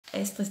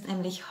Esther ist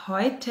nämlich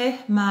heute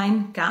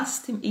mein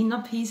Gast im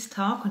Inner Peace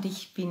Talk und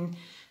ich bin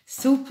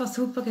super,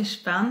 super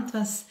gespannt,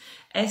 was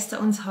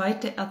Esther uns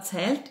heute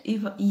erzählt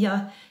über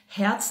ihr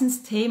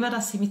Herzensthema,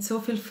 das sie mit so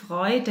viel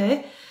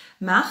Freude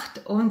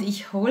macht. Und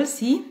ich hole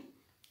sie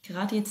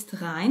gerade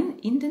jetzt rein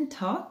in den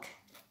Talk.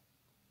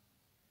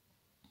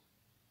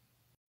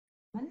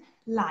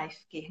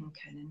 Live gehen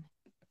können.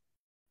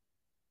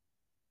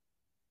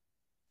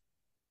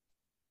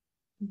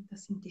 Und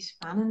das sind die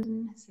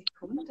spannenden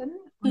Sekunden.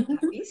 Und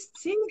da ist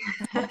sie.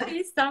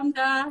 Hey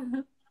Sandra.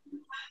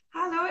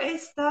 Hallo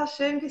Esther,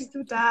 schön bist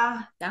du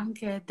da.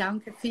 Danke,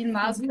 danke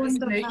vielmals für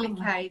diese Wunderbar.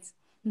 Möglichkeit.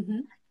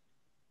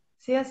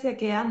 Sehr, sehr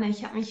gerne.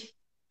 Ich habe mich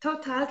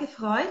total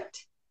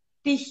gefreut,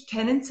 dich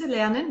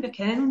kennenzulernen. Wir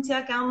kennen uns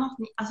ja gar noch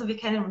nicht, also wir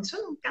kennen uns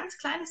schon ein ganz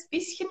kleines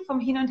bisschen vom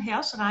Hin- und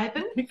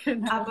Herschreiben,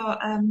 Genau.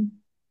 aber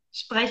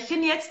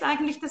sprechen jetzt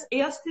eigentlich das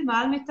erste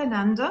Mal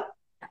miteinander.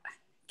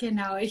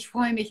 Genau, ich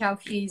freue mich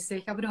auch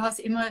riesig. Aber du hast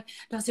immer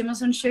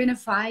so einen schönen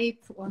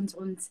Vibe und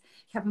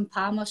ich habe ein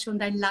paar Mal schon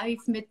dein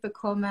Live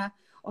mitbekommen.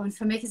 Und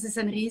für mich ist es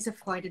eine riesige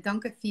Freude.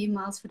 Danke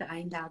vielmals für die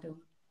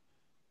Einladung.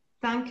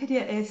 Danke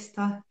dir,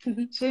 Esther.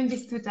 Schön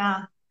bist du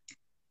da.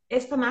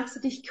 Esther, magst du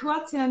dich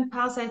kurz in ein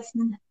paar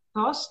Sätzen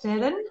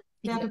vorstellen,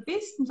 wer Ja. du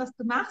bist und was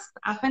du machst?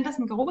 Auch wenn das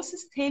ein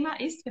großes Thema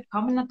ist, wir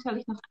kommen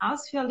natürlich noch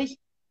ausführlich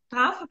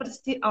drauf, aber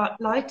dass die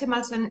Leute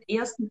mal so einen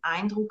ersten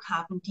Eindruck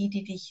haben, die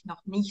dich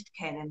noch nicht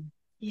kennen.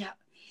 Ja.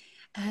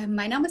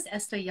 Mein Name ist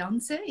Esther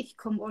Janse. Ich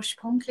komme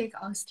ursprünglich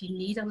aus den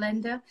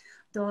Niederlanden.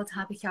 Dort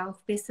habe ich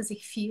auch, bis dass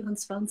ich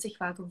 24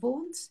 war,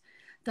 gewohnt.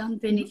 Dann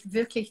bin ich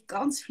wirklich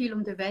ganz viel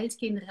um die Welt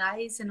gehen,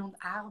 reisen und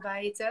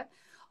arbeiten.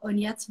 Und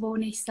jetzt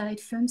wohne ich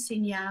seit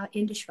 15 Jahren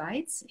in der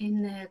Schweiz,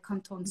 in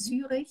Kanton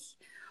Zürich.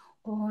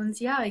 Und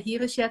ja,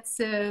 hier ist jetzt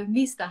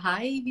Mr.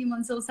 High, wie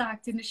man so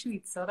sagt in der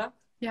Schweiz, oder?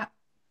 Ja.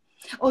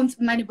 Und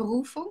meine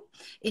Berufung,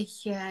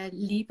 ich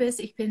liebe es,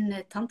 ich bin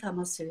Tantra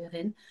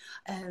Masseurin,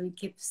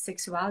 gebe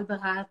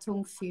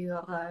Sexualberatung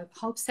für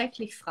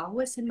hauptsächlich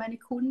Frauen sind meine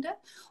Kunden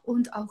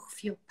und auch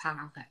für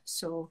Paare.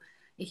 So,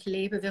 ich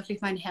lebe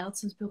wirklich meine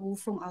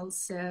Herzensberufung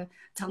als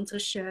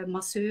tantrische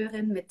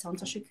Masseurin mit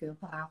tantrischer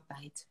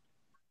Körperarbeit.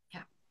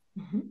 Ja.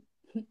 Mhm.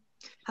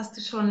 Hast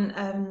du schon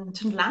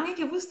lange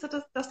gewusst,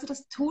 dass du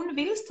das tun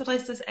willst? Oder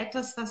ist das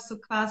etwas, was so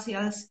quasi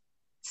als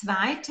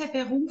zweite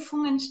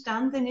Berufung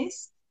entstanden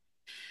ist?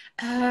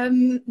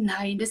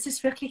 Nein, das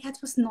ist wirklich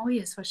etwas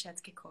Neues, was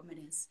jetzt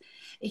gekommen ist.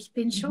 Ich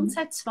bin schon Mhm.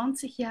 seit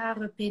 20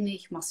 Jahren bin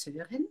ich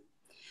Masseurin.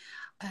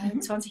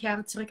 Mhm. 20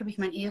 Jahre zurück habe ich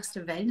meine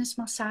erste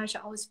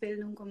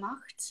Wellness-Massage-Ausbildung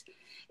gemacht.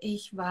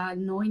 Ich war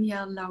 9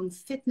 Jahre lang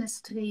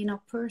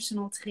Fitnesstrainer,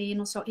 Personal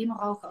Trainer, so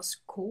immer auch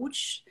als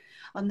Coach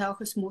und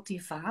auch als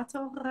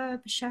Motivator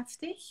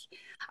beschäftigt.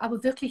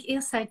 Aber wirklich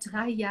erst seit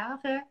 3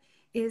 Jahren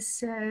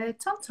ist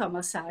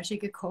Tantra-Massage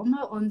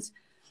gekommen und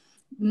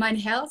mein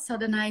Herz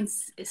hat dann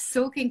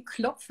so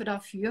geklopft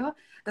dafür,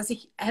 dass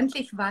ich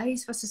endlich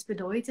weiß, was es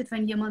bedeutet,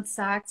 wenn jemand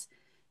sagt,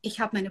 ich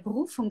habe meine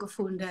Berufung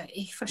gefunden,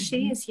 ich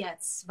verstehe Mhm. es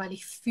jetzt, weil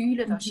ich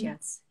fühle das Mhm.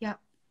 jetzt. Ja.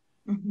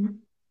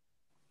 Mhm.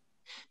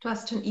 Du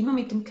hast schon immer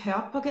mit dem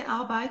Körper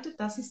gearbeitet.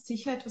 Das ist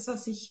sicher etwas,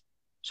 was sich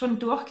schon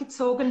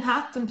durchgezogen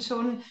hat und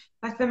schon,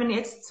 vielleicht wenn man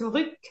jetzt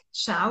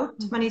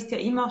zurückschaut, man ist ja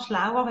immer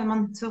schlauer, wenn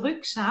man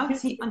zurückschaut,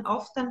 sieht man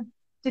oft dann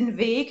den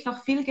Weg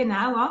noch viel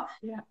genauer.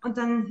 Ja. Und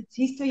dann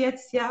siehst du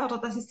jetzt, ja, oder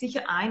das ist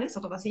sicher eines,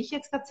 oder was ich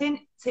jetzt gerade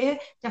sehe,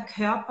 der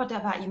Körper,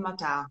 der war immer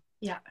da.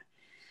 Ja.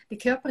 Der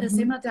Körper ist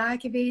Mhm. immer da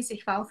gewesen.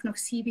 Ich war auch noch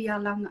 7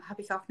 Jahre lang,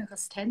 habe ich auch noch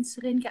als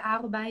Tänzerin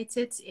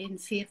gearbeitet in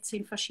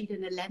 14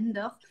 verschiedenen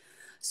Ländern.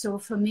 So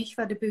für mich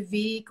war die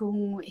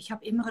Bewegung, ich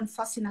habe immer eine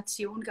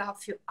Faszination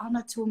gehabt für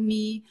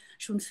Anatomie.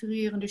 Schon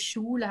früher in der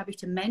Schule habe ich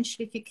den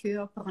menschlichen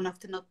Körper und auch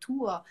die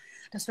Natur.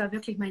 Das war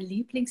wirklich mein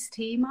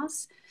Lieblingsthema.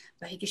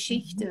 Bei Mhm.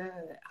 Geschichte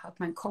hat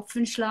mein Kopf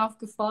in Schlaf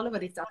gefallen,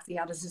 weil ich dachte,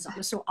 ja, das ist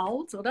alles so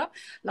alt, oder?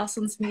 Lass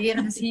uns mehr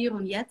in das Hier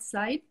und Jetzt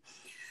sein.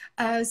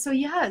 So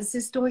ja, es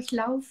ist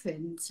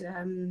durchlaufend.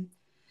 Mhm.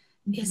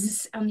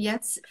 Und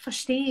jetzt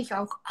verstehe ich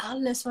auch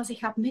alles, was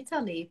ich habe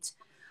miterlebt.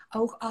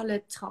 Auch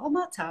alle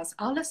Traumata,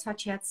 alles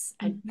hat jetzt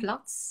einen Mhm.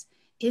 Platz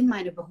in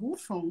meiner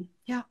Berufung.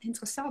 Ja,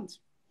 interessant.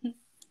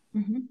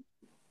 Mhm.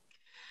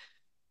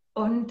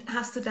 Und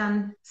hast du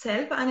dann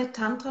selber eine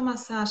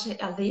Tantra-Massage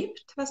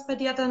erlebt, was bei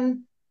dir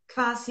dann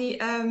quasi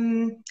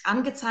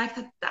angezeigt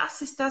hat,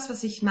 das ist das,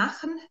 was ich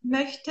machen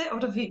möchte?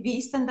 Oder wie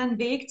ist dann dein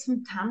Weg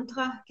zum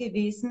Tantra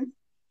gewesen?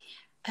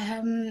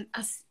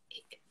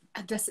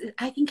 Also,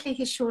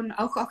 eigentlich ist schon,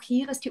 auch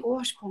hier ist der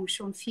Ursprung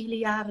schon viele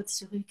Jahre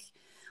zurück.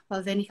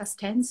 Weil wenn ich als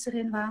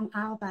Tänzerin war am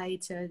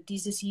Arbeiten,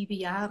 diese 7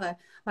 Jahre,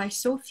 war ich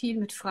so viel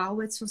mit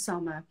Frauen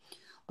zusammen.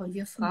 Und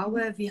wir Mhm.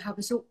 Frauen, wir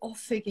haben so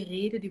offen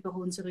geredet über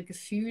unsere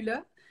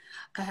Gefühle.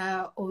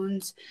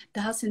 Und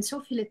da sind so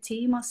viele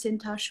Themen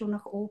sind da schon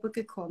nach oben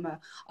gekommen,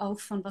 auch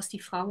von was die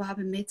Frauen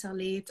haben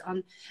miterlebt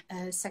an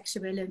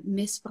sexuellem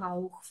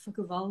Missbrauch,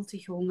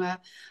 Vergewaltigungen,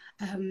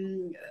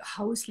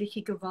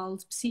 häusliche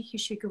Gewalt,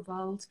 psychische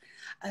Gewalt.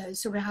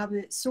 So wir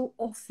haben so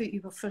offen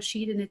über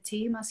verschiedene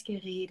Themen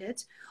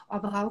geredet,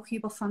 aber auch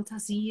über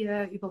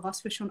Fantasien, über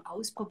was wir schon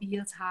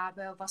ausprobiert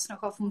haben, was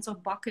noch auf unserer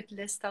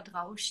Bucketlist da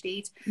drauf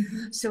steht.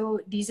 So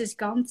dieses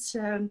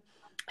ganze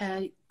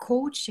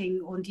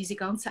Coaching und diese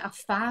ganze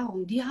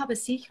Erfahrung, die habe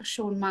sicher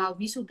schon mal,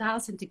 wieso da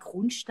sind die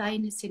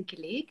Grundsteine sind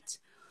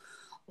gelegt.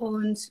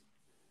 Und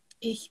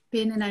ich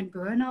bin in ein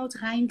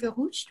Burnout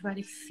reingerutscht, weil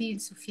ich viel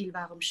zu viel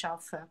war am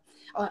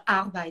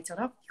Arbeiten,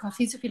 oder? Ich war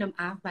viel zu viel am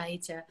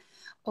Arbeiten.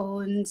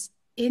 Und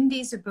in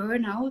diesem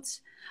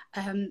Burnout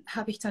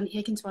habe ich dann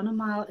irgendwann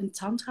einmal einen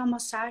Tantra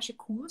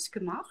Massage-Kurs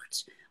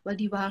gemacht, weil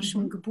die war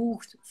schon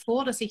gebucht,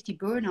 vor dass ich die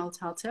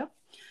Burnout hatte.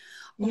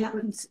 Ja.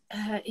 Und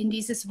in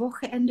dieses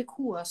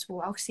Wochenende-Kurs,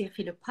 wo auch sehr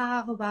viele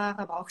Paare waren,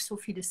 aber auch so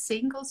viele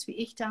Singles, wie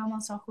ich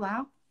damals auch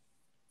war,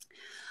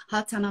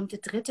 hat dann am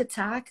dritten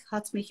Tag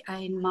hat mich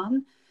ein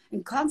Mann,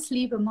 ein ganz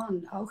lieber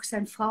Mann, auch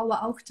seine Frau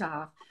war auch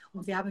da.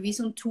 Und wir haben wie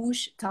so einen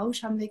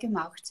Tausch haben wir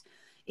gemacht.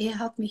 Er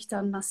hat mich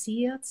dann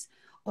massiert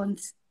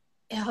und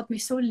er hat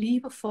mich so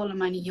liebevoll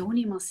meine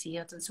Yoni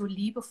massiert und so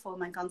liebevoll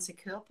meinen ganzen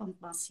Körper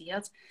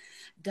massiert,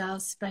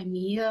 dass bei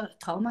mir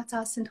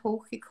Traumata sind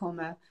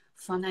hochgekommen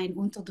von einer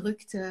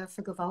unterdrückten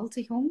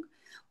Vergewaltigung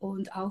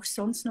und auch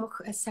sonst noch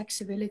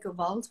sexuelle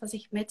Gewalt, was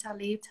ich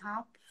miterlebt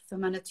habe.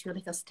 Wenn man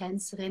natürlich als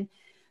Tänzerin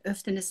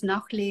öfter das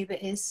Nachtleben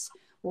ist,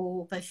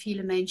 wo bei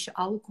vielen Menschen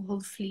Alkohol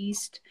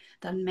fließt,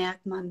 dann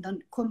merkt man,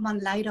 dann kommt man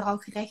leider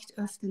auch recht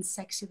öfter in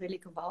sexuelle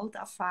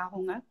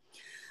Gewalterfahrungen.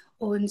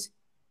 Und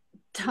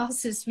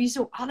das ist wie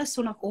so alles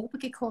so nach oben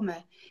gekommen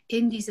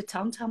in diese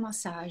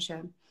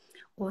Tantra-Massage.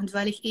 Und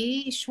weil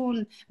ich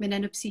schon mit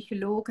einer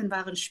Psychologin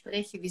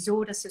spreche,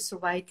 wieso dass es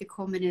so weit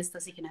gekommen ist,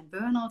 dass ich in einen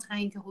Burnout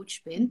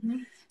reingerutscht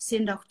bin,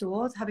 sind auch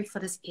dort, habe ich für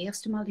das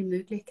erste Mal die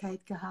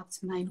Möglichkeit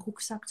gehabt, meinen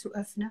Rucksack zu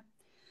öffnen,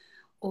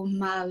 um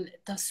mal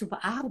das zu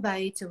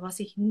bearbeiten, was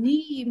ich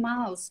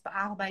niemals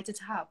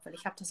bearbeitet habe, weil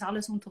ich habe das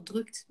alles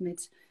unterdrückt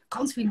mit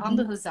ganz vielen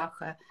anderen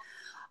Sachen.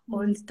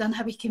 Und dann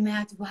habe ich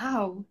gemerkt,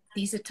 wow,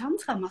 diese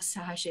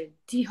Tantra-Massage,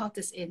 die hat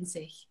es in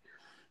sich.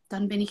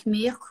 Dann bin ich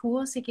mehr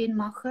Kurse gehen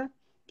machen,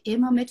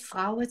 immer mit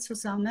Frauen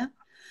zusammen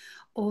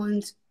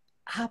und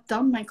habe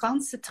dann mein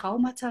ganze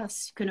Traumata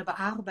können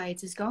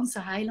bearbeiten. Das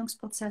ganze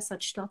Heilungsprozess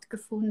hat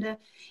stattgefunden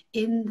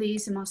in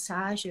diese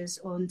Massages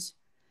und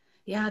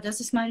ja, das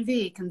ist mein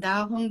Weg und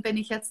darum bin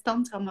ich jetzt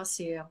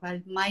Tantra-Masseur,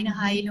 weil meine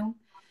Heilung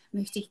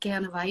möchte ich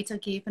gerne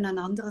weitergeben an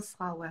andere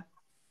Frauen.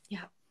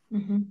 Ja.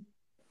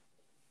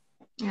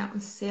 Ja,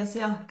 sehr,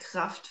 sehr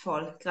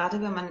kraftvoll. Gerade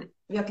wenn man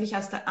wirklich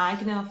aus der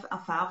eigenen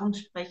Erfahrung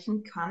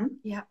sprechen kann,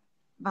 Ja.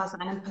 was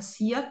einem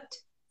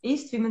passiert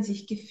ist, wie man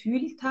sich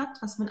gefühlt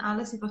hat, was man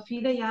alles über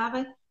viele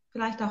Jahre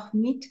vielleicht auch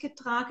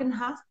mitgetragen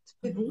hat,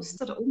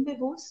 bewusst oder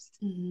unbewusst.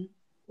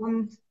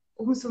 Und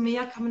umso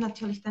mehr kann man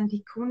natürlich dann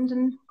die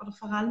Kunden oder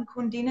vor allem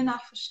Kundinnen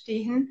auch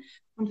verstehen.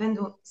 Und wenn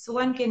du so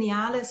ein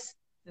geniales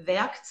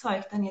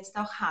Werkzeug dann jetzt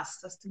auch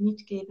hast, was du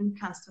mitgeben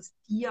kannst, was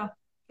dir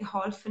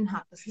geholfen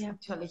hat, das ist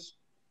natürlich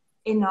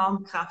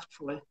enorm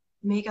kraftvoll.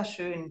 Mega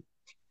schön.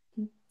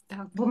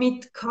 Danke.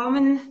 Womit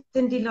kommen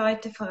denn die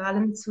Leute vor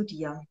allem zu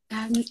dir?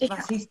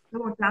 Was ist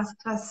so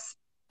das,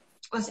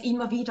 was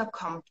immer wieder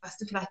kommt, was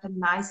du vielleicht am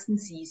meisten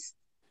siehst?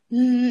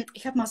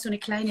 Ich habe mal so eine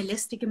kleine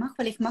Liste gemacht,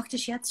 weil ich mache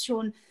das jetzt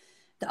schon,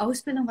 die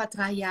Ausbildung war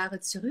 3 Jahre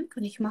zurück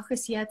und ich mache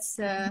es jetzt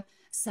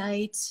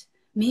seit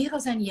mehr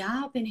als ein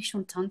Jahr bin ich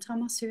schon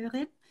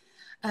Tantra-Masseurin.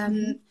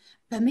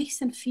 Bei mich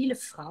sind viele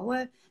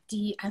Frauen,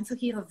 die einfach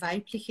ihre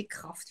weibliche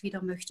Kraft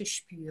wieder möchten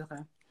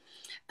spüren.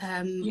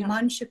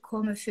 Manche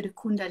kommen für die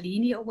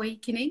Kundalini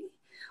Awakening,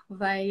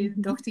 weil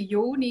durch die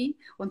Yoni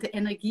und die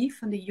Energie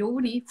von der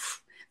Yoni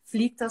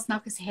fliegt das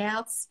nach das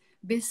Herz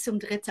bis zum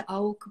dritten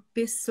Auge,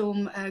 bis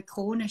zum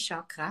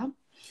Kronenchakra.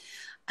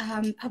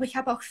 Aber ich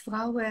habe auch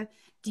Frauen,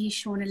 die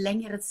schon eine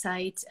längere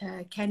Zeit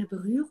keine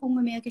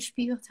Berührungen mehr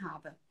gespürt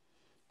haben.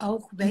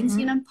 Auch wenn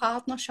sie in einer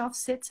Partnerschaft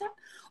sitzen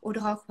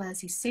oder auch weil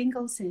sie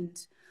Single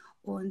sind.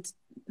 Und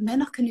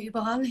Männer können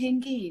überall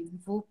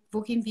hingehen.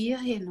 Wo gehen wir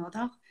hin,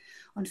 oder?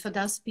 Und für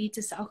das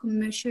bietet es auch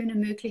eine schöne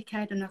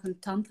Möglichkeit, nach einem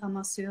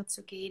Tantra-Masseur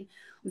zu gehen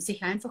und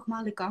sich einfach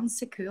mal den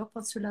ganzen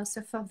Körper zu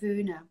lassen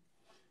verwöhnen.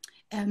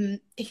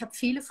 Ich habe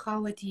viele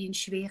Frauen, die eine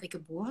schwere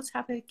Geburt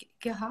haben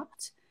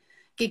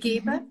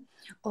gegeben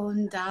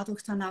und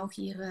dadurch dann auch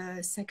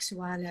ihre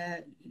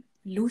sexuelle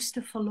Lust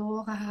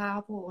verloren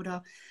haben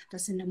oder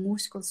dass in den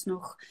Muskeln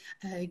noch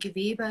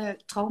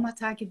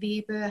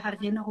Traumata-Gewebe,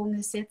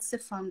 Erinnerungen sitzen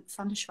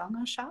von der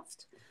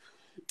Schwangerschaft.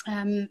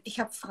 Ich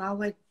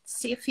habe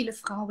sehr viele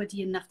Frauen,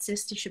 die in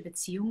narzisstische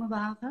Beziehungen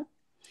waren.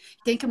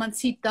 Ich denke, man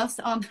sieht das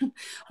an,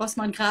 was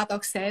man gerade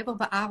auch selber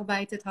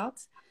bearbeitet hat.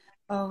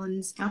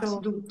 Und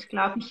absolut,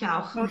 glaube ich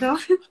auch. Oder?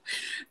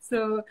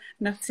 So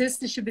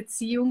narzisstische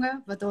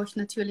Beziehungen, wodurch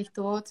natürlich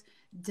dort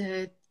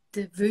die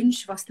der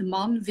Wunsch, was der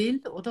Mann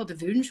will, oder der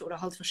Wunsch,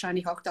 oder halt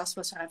wahrscheinlich auch das,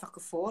 was er einfach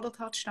gefordert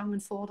hat, stand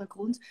im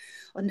Vordergrund.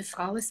 Und eine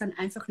Frau ist dann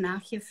einfach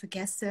nachher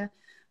vergessen,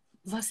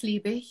 was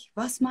liebe ich,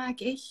 was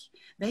mag ich,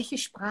 welche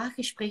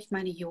Sprache spricht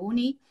meine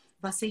Joni,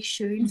 was ich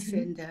schön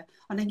finde.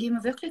 Und dann gehen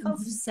wir wirklich auf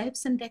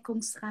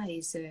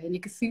Selbstentdeckungsreise, in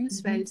die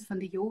Gefühlswelt von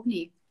der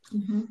Joni.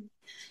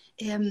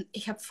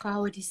 Ich habe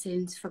Frauen, die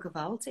sind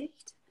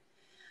vergewaltigt.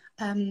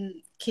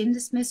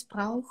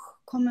 Kindesmissbrauch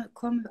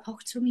kommen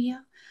auch zu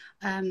mir.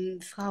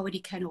 Frauen,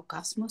 die keinen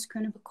Orgasmus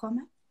können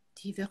bekommen,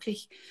 die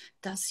wirklich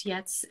das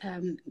jetzt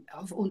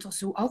auch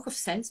auf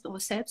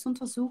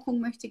Selbstuntersuchung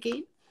möchte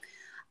gehen.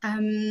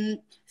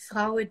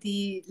 Frauen,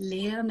 die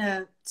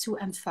lernen zu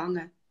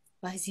empfangen,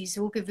 weil sie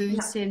so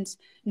gewöhnt sind,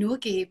 nur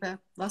geben.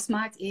 Was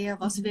mag er,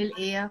 was will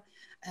er?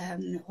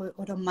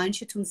 Oder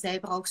manche tun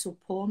selber auch so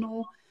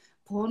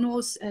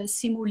Pornos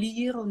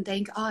simulieren und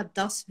denken,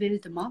 das will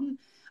der Mann.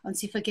 Und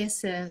sie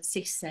vergessen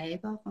sich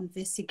selber und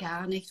wissen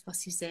gar nicht,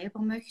 was sie selber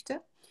möchte.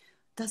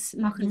 Das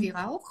machen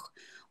wir auch.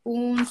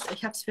 Und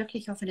ich habe es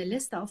wirklich auf eine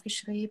Liste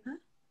aufgeschrieben.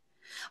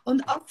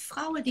 Und auch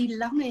Frauen, die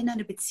lange in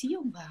einer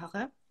Beziehung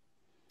waren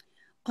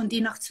und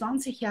die nach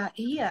 20 Jahren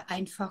Ehe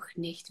einfach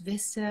nicht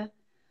wissen,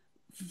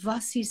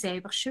 was sie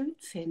selber schön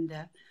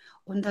finden.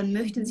 Und dann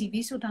möchten sie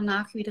wieso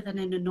danach wieder in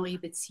eine neue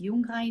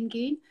Beziehung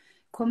reingehen,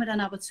 kommen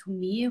dann aber zu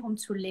mir, um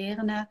zu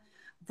lernen,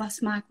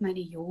 was mag meine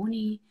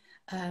Joni,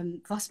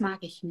 was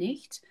mag ich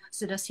nicht,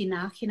 sodass sie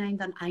nachhinein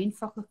dann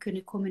einfacher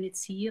können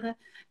kommunizieren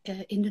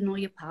in der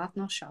neuen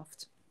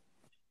Partnerschaft.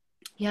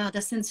 Ja,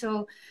 das sind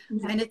so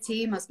meine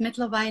Themen.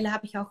 Mittlerweile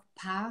habe ich auch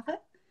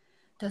Paare,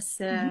 dass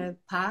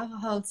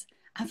Paare halt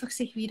einfach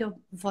sich wieder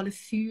wollen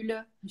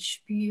fühlen,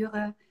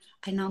 spüren,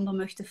 einander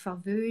möchte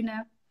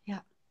verwöhnen.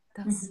 Ja,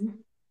 das.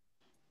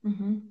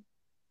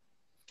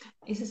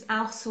 Ist es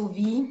auch so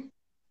wie,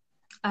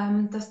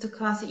 dass du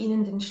quasi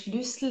ihnen den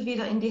Schlüssel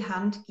wieder in die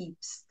Hand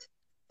gibst,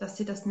 dass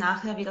sie das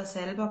nachher wieder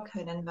selber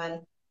können,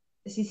 weil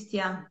es ist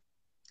ja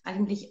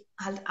eigentlich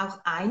halt auch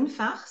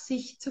einfach,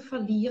 sich zu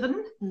verlieren,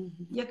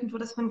 irgendwo,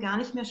 dass man gar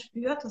nicht mehr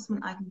spürt, was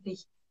man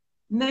eigentlich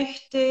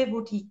möchte, wo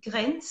die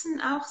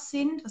Grenzen auch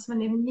sind, was man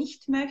eben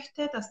nicht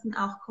möchte, dass dann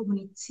auch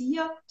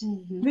kommuniziert,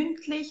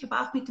 mündlich,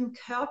 aber auch mit dem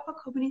Körper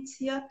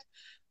kommuniziert.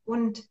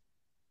 Und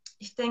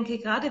ich denke,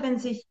 gerade wenn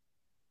sich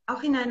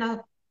auch in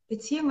einer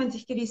Beziehung, wenn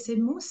sich gewisse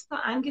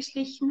Muster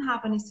eingeschlichen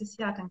haben, ist es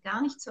ja dann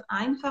gar nicht so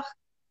einfach,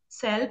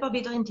 selber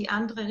wieder in die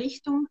andere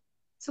Richtung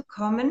zu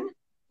kommen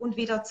und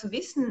wieder zu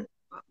wissen,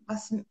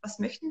 was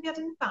möchten wir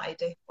denn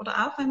beide?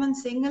 Oder auch wenn man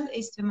Single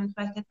ist, wenn man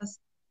vielleicht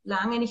etwas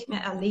lange nicht mehr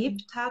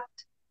erlebt hat,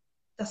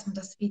 dass man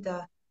das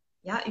wieder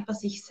über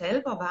sich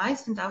selber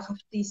weiß und auch auf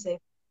diese,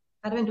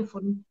 gerade wenn du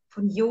von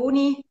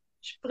Yoni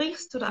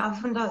sprichst oder auch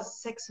von der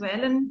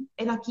sexuellen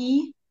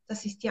Energie,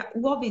 das ist ja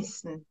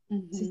Urwissen.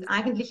 Das ist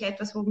eigentlich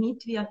etwas,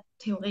 womit wir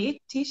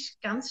theoretisch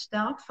ganz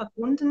stark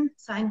verbunden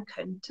sein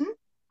könnten,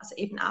 also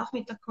eben auch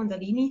mit der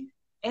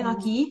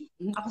Kundalini-Energie,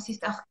 aber es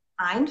ist auch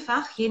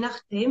einfach, je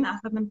nachdem,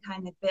 auch wenn man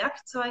keine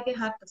Werkzeuge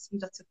hat, das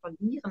wieder zu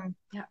verlieren.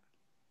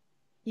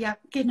 Ja,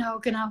 genau.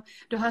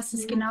 Du hast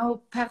es genau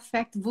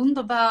perfekt,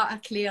 wunderbar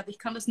erklärt. Ich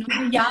kann das nur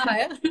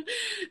bejahen.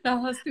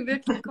 Da hast du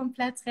wirklich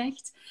komplett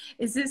recht.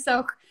 Es ist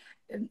auch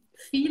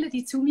viele,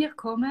 die zu mir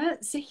kommen,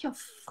 sicher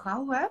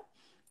Frauen,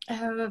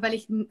 weil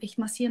ich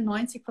massiere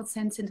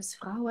 90% sind es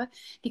Frauen,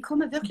 die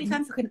kommen wirklich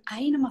einfach in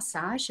eine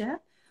Massage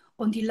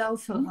und die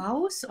laufen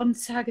raus und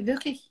sagen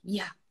wirklich,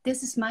 ja,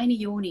 das ist meine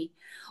Joni.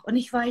 Und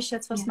ich weiß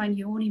jetzt, was mein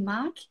Joni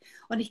mag.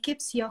 Und ich gebe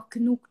sie auch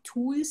genug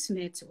Tools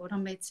mit, oder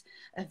mit,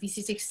 wie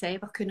sie sich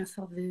selber können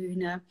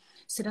verwöhnen,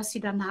 sodass sie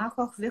danach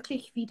auch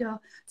wirklich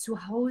wieder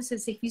zu Hause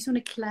sich wie so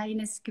ein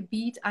kleines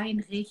Gebiet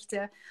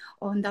einrichten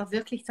und da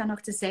wirklich dann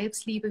auch die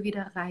Selbstliebe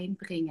wieder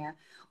reinbringen.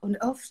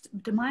 Und oft,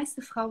 die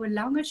meisten Frauen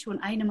lange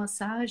schon eine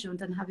Massage und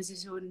dann haben sie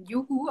so einen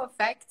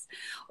Juhu-Effekt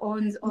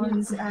und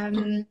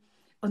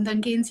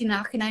dann gehen sie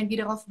nachhinein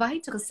wieder auf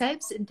weitere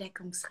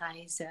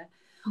Selbstentdeckungsreise.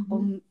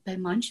 Und bei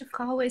manchen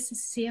Frauen ist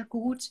es sehr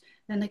gut,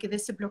 wenn da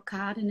gewisse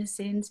Blockaden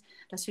sind,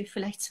 dass wir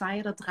vielleicht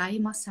 2 oder 3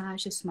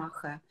 Massages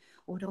machen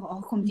oder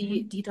auch um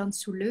die dann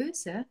zu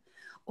lösen.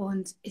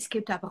 Und es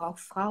gibt aber auch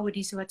Frauen,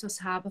 die so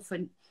etwas haben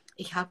von,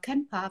 ich habe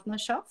keine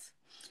Partnerschaft,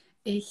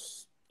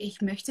 ich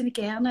möchte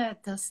gerne,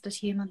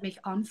 dass jemand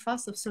mich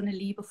anfasst auf so eine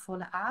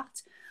liebevolle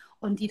Art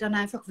und die dann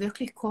einfach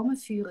wirklich kommen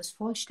für das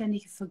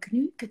vollständige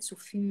Vergnügen zu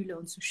fühlen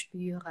und zu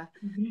spüren.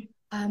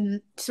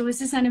 So, es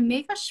ist eine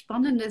mega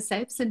spannende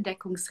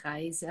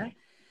Selbstentdeckungsreise,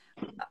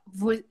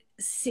 wo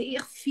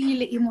sehr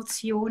viele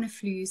Emotionen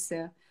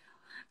fließen.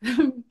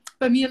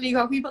 Bei mir liegen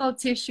auch überall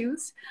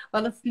Tissues,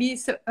 weil er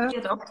fließen.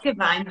 Wird oft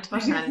geweint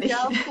wahrscheinlich.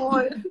 Ja,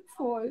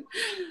 voll.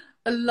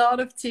 A lot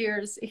of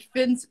tears. Ich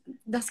finde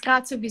das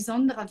gerade so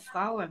besonders an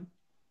Frauen.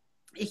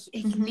 Ich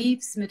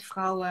liebe es mit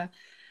Frauen.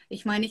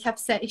 Ich meine,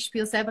 ich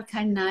spüre selber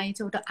keinen Neid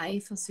oder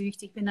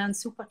Eifersucht. Ich bin eine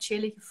super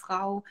chillige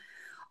Frau.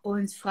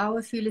 Und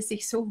Frauen fühlen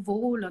sich so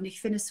wohl und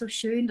ich finde es so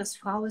schön, dass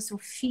Frauen so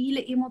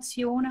viele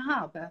Emotionen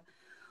haben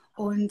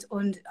und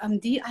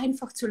die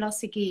einfach zu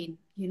lassen gehen,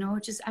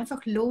 just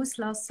einfach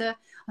loslassen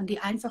und die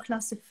einfach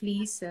lassen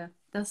fließen.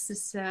 Das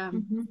ist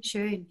Mhm.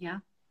 schön,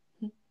 ja.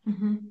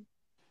 Mhm.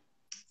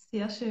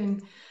 Sehr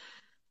schön.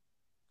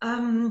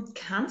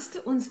 Kannst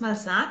du uns mal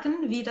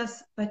sagen, wie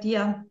das bei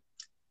dir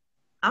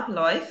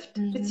abläuft?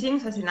 Mhm.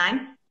 Beziehungsweise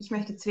nein, ich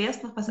möchte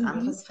zuerst noch was Mhm.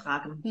 anderes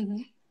fragen.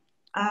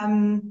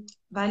 Mhm.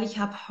 Weil ich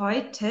habe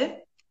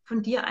heute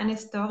von dir eine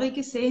Story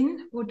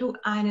gesehen, wo du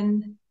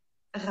einen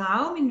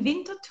Raum in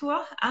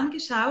Winterthur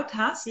angeschaut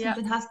hast und Ja,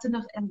 dann hast du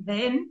noch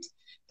erwähnt,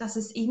 dass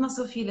es immer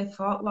so viele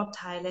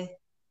Vorurteile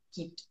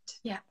gibt,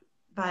 ja,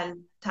 weil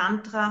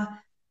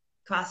Tantra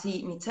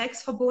quasi mit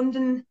Sex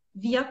verbunden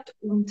wird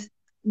und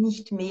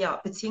nicht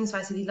mehr,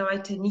 beziehungsweise die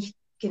Leute nicht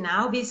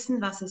genau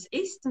wissen, was es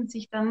ist und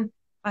sich dann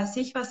bei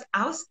sich was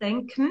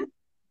ausdenken.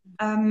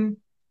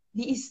 Ähm,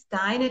 Wie ist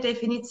deine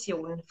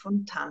Definition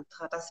von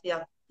Tantra, dass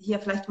wir hier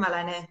vielleicht mal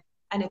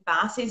eine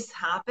Basis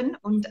haben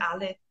und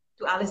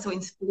du alle so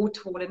ins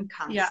Boot holen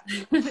ja,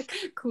 kannst?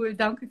 cool,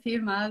 danke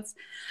vielmals.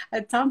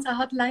 Tantra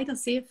hat leider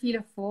sehr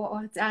viele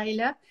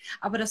Vorurteile,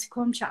 aber das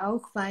kommt ja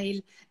auch,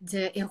 weil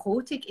die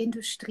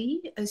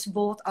Erotikindustrie das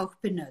Wort auch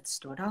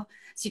benutzt, oder?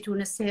 Sie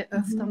tun es sehr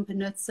öfter Mhm.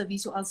 benutzen, wie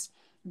so als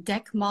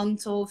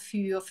Deckmantel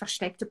für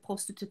versteckte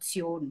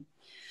Prostitution.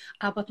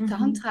 Aber Mhm.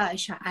 Tantra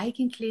ist ja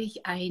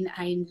eigentlich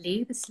ein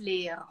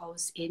Lebenslehre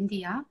aus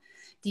India,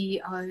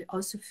 die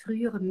aus dem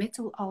früheren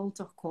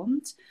Mittelalter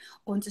kommt.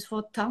 Und das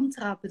Wort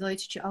Tantra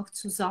bedeutet ja auch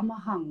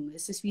Zusammenhang.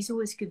 Es ist wie so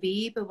ein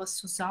Gewebe, was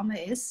zusammen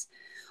ist.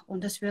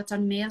 Und das wird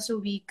dann mehr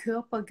so wie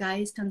Körper,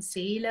 Geist und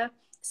Seele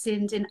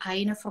sind in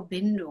einer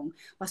Verbindung,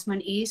 was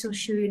man so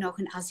schön auch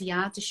in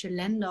asiatischen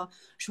Ländern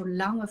schon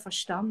lange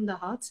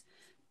verstanden hat.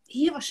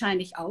 Hier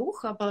wahrscheinlich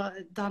auch, aber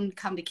dann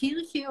kam die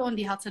Kirche und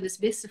die hat dann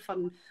das Wissen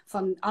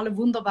von alle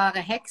wunderbare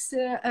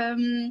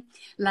Hexen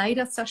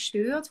leider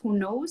zerstört. Who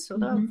knows,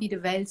 oder? Wie Mhm.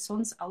 die Welt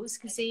sonst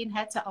ausgesehen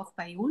hätte, auch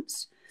bei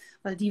uns,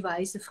 weil die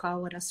weise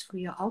Frau das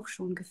früher auch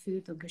schon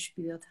gefühlt und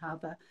gespürt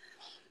habe.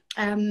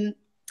 Ähm,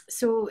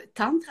 so,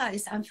 Tantra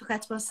ist einfach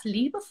etwas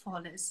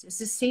Liebevolles.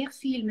 Es ist sehr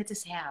viel mit dem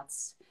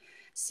Herz.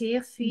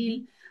 Sehr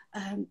viel,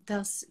 Mhm.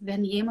 dass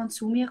wenn jemand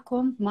zu mir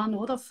kommt, Mann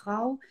oder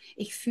Frau,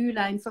 ich fühle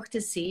einfach die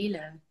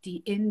Seele, die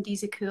in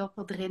diese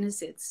Körper drin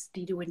sitzt,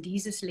 die du in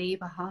dieses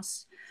Leben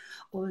hast.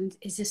 Und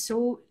es ist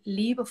so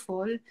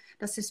liebevoll,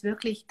 dass es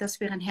wirklich,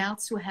 dass wir eine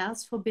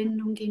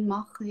Herz-zu-Herz-Verbindung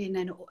machen, in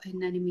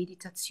eine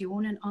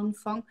Meditation am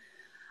Anfang.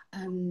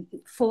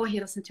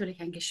 Vorher ist natürlich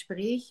ein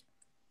Gespräch,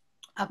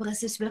 aber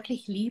es ist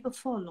wirklich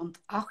liebevoll und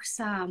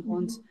achtsam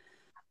und Mhm.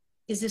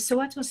 es ist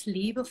so etwas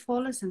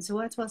Liebevolles und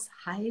so etwas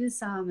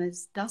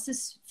Heilsames. Das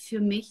ist für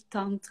mich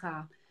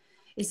Tantra.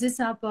 Es ist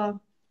aber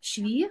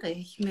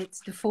schwierig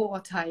mit den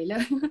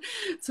Vorurteilen.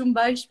 Zum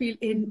Beispiel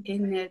in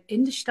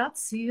der Stadt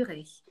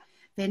Zürich.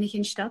 Wenn ich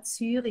in Stadt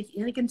Zürich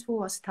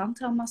irgendwo als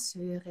Tantra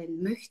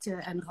Masseurin möchte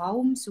einen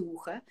Raum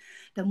suchen,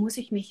 dann muss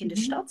ich mich in der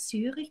Mhm. Stadt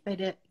Zürich bei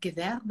der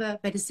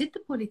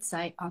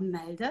Sittenpolizei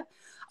anmelden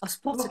als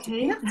Okay.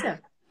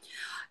 Prostituierte.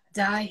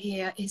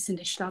 Daher ist in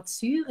der Stadt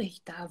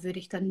Zürich, da würde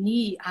ich dann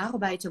nie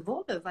arbeiten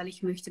wollen, weil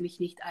ich möchte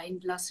mich nicht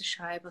einlassen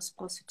schreiben als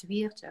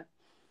Prostituierte.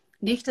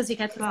 Nicht, dass ich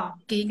etwas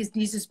Klar. gegen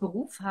dieses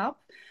Beruf habe,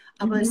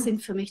 aber es Mhm.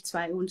 sind für mich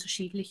zwei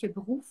unterschiedliche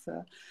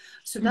Berufe.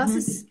 So, das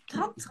ist Mhm.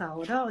 Tantra,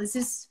 oder?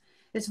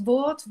 Das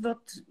Wort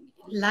wird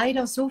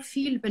leider so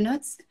viel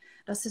benutzt,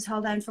 dass es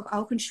halt einfach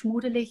auch einen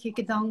schmuddeligen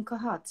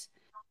Gedanke hat.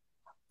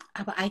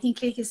 Aber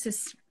eigentlich ist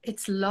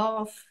it's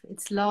love,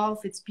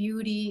 it's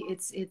beauty,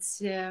 es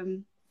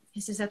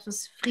ist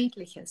etwas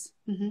Friedliches.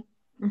 Mhm.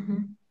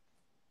 Mhm.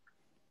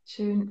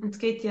 Schön. Und es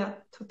geht ja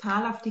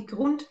total auf die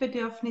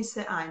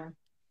Grundbedürfnisse ein.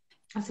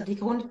 Also die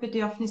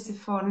Grundbedürfnisse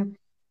von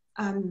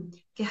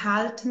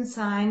gehalten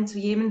sein, zu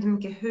jemandem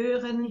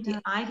gehören, Ja.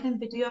 die eigenen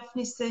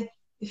Bedürfnisse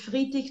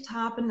befriedigt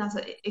haben, also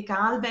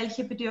egal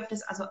welche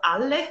Bedürfnisse, also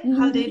alle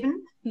halt Mhm.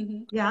 eben,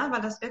 Mhm. ja,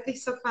 weil das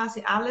wirklich so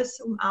quasi alles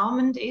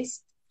umarmend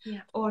ist.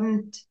 Ja.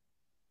 Und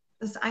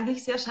das ist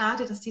eigentlich sehr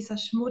schade, dass dieser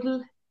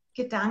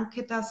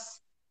Schmuddelgedanke,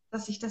 dass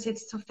sich das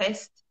jetzt so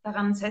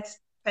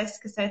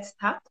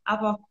festgesetzt hat.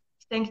 Aber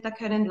ich denke, da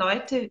können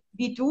Leute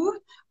wie du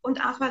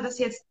und auch weil das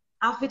jetzt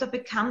auch wieder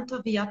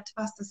bekannter wird,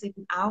 was das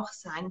eben auch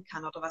sein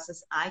kann oder was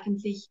es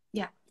eigentlich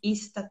Ja.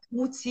 ist, da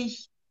tut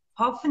sich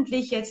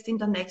hoffentlich jetzt in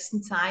der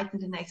nächsten Zeit, in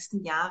den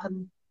nächsten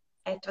Jahren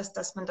etwas,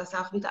 dass man das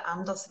auch wieder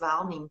anders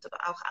wahrnimmt oder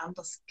auch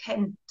anders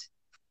kennt.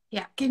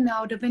 Ja,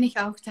 genau, da bin ich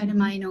auch deiner Mhm.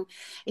 Meinung.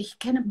 Ich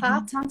kenne ein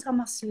paar Mhm.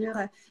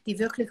 Tantra-Masseure, die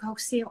wirklich auch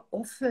sehr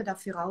offen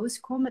dafür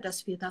rauskommen,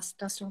 dass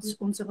das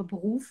unsere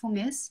Berufung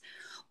ist.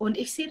 Und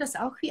ich sehe das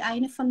auch wie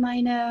eine von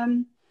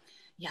meinen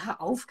ja,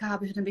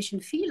 Aufgaben, hört ein bisschen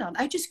viel an.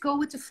 I just go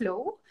with the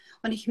flow.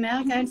 Und ich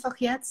merke Mhm. einfach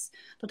jetzt,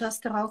 dass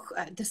da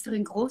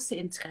ein großes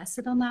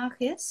Interesse danach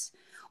ist.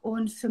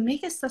 Und für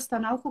mich ist das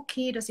dann auch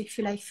okay, dass ich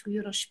vielleicht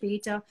früher oder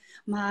später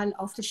mal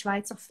auf das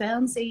Schweizer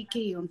Fernsehen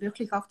gehe und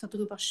wirklich auch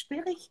darüber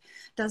spreche,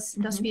 dass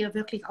wir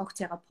wirklich auch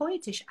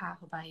therapeutisch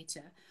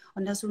arbeiten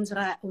und dass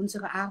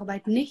unsere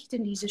Arbeit nicht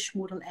in diese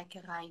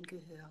Schmuddelecke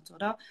reingehört,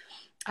 oder?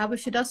 Aber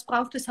für das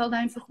braucht es halt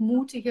einfach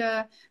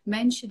mutige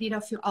Menschen, die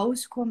dafür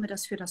auskommen,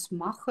 dass wir das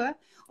machen.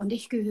 Und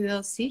ich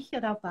gehöre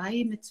sicher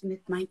dabei, mit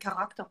meinem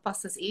Charakter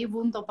passt das eh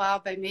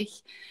wunderbar bei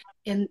mich.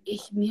 Und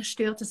mir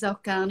stört es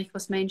auch gar nicht,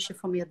 was Menschen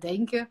von mir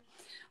denken,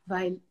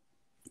 weil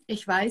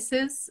ich weiß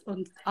es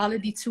und alle,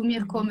 die zu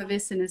mir kommen,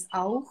 wissen es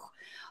auch.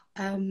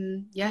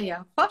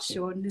 Ja, fast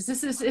schon. Es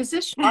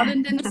ist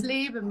spannend in das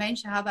Leben.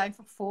 Menschen haben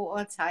einfach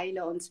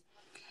Vorurteile und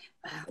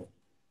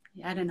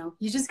I don't know.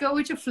 You just go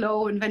with your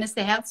flow. Und wenn es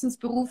der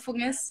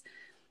Herzensberufung ist,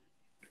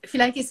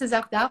 vielleicht ist es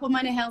auch darum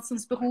meine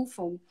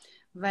Herzensberufung,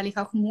 weil ich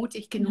auch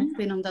mutig genug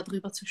bin, um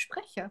darüber zu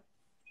sprechen.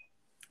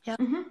 Ja.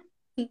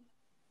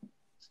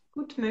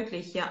 Gut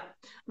möglich, ja.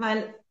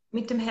 Weil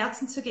mit dem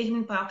Herzen zu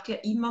gehen, braucht ja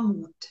immer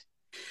Mut.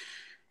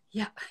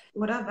 Ja.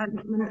 Oder? Weil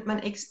man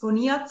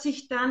exponiert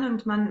sich dann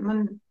und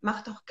man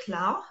macht auch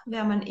klar,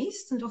 wer man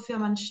ist und wofür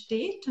man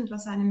steht und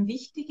was einem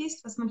wichtig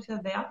ist, was man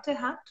für Werte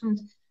hat.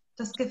 Und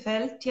das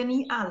gefällt ja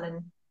nie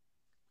allen.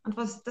 Und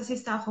das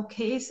ist auch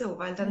okay so,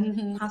 weil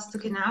dann hast du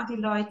genau die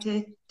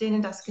Leute,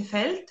 denen das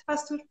gefällt,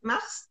 was du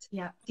machst,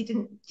 Ja.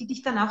 die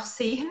dich dann auch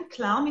sehen,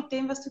 klar mit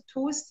dem, was du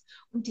tust,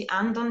 und die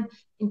anderen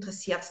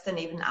interessiert es dann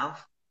eben auch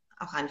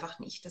einfach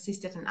nicht. Das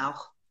ist ja dann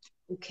auch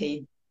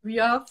okay.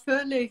 Ja,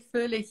 völlig,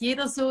 völlig.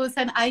 Jeder so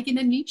seine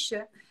eigene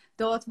Nische,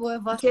 dort, wo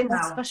er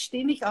was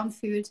stimmig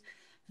anfühlt.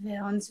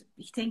 Und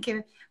ich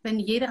denke, wenn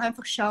jeder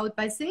einfach schaut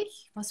bei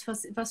sich, was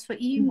für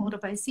ihn oder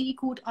bei sie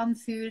gut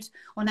anfühlt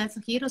und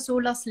einfach jeder so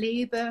lässt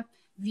leben,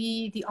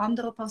 wie die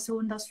andere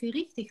Person das für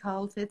richtig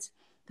haltet,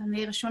 dann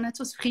wäre es schon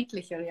etwas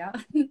friedlicher, ja.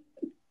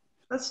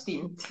 Das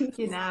stimmt,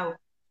 genau.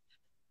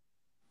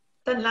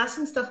 Dann lass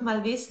uns doch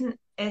mal wissen,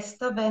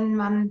 Esther, wenn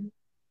man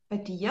bei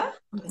dir,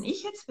 oder wenn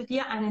ich jetzt bei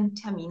dir einen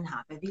Termin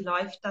habe, wie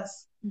läuft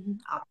das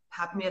ab?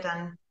 Haben wir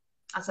dann,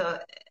 also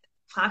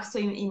fragst du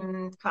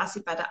ihn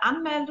quasi bei der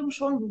Anmeldung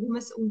schon, worum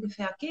es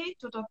ungefähr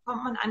geht, oder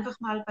kommt man einfach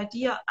mal bei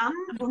dir an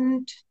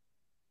und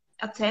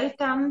erzählt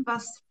dann,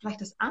 was vielleicht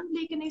das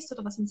Anliegen ist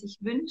oder was man sich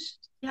wünscht?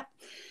 Ja,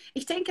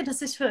 ich denke,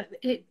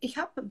 ich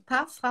habe ein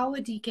paar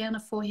Frauen, die gerne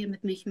vorher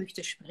mit mich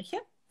möchten sprechen.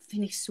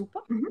 Finde ich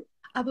super.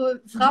 Aber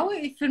Frauen,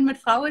 ich finde, mit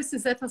Frauen ist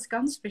es etwas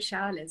ganz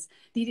Spezielles.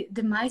 Die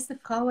meisten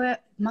Frauen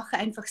machen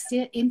einfach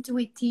sehr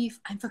intuitiv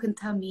einfach einen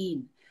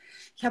Termin.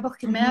 Ich habe auch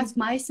gemerkt,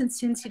 meistens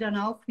sind sie dann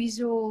auch wie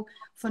so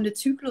von der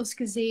Zyklus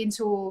gesehen,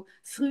 so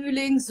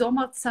Frühling,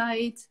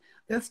 Sommerzeit.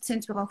 Oft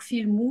sind wir auch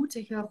viel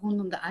mutiger rund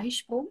um den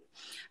Eisprung.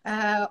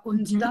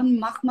 Und dann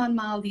macht man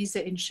mal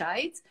diese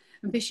Entscheid.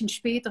 Ein bisschen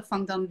später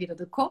fängt dann wieder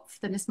der Kopf.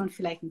 Dann ist man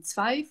vielleicht im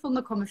Zweifel,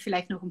 dann kommen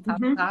vielleicht noch ein paar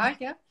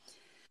Fragen.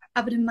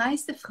 Aber die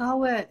meisten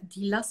Frauen,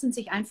 die lassen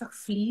sich einfach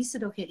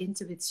fließen durch ihre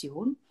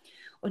Intuition.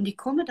 Und die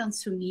kommen dann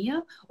zu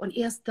mir und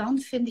erst dann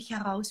finde ich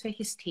heraus,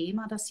 welches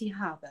Thema das sie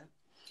haben.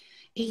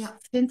 Ich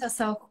finde das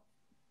auch,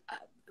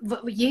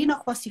 je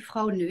nach was die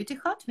Frau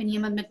nötig hat, wenn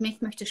jemand mit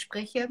mich möchte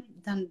sprechen,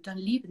 dann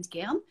liebend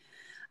gern.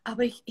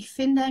 Aber ich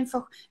finde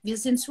einfach, wir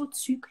sind so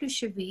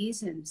zyklische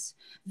Wesens.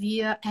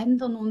 Wir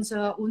ändern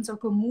unser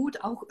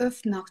Gemut auch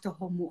oft nach der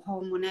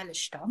hormonellen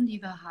Stand,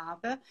 die wir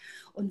haben.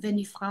 Und wenn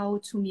die Frau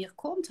zu mir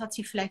kommt, hat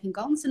sie vielleicht ein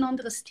ganz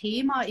anderes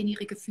Thema in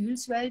ihrer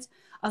Gefühlswelt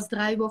als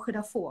 3 Wochen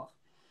davor.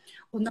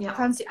 Und dann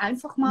kann sie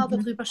einfach mal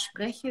darüber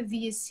sprechen,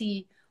 wie es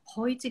sie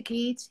heute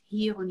geht,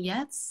 hier und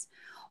jetzt.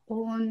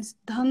 Und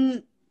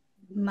dann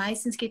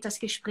meistens geht das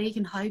Gespräch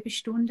eine halbe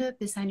Stunde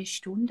bis eine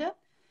Stunde.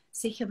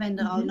 Sicher, wenn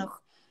da auch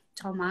noch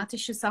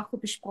traumatische Sachen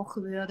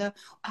besprochen werden,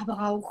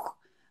 aber auch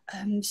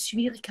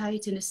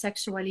Schwierigkeiten in der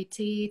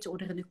Sexualität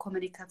oder in der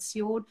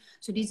Kommunikation.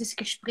 So dieses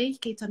Gespräch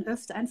geht dann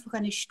öfter einfach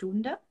eine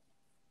Stunde.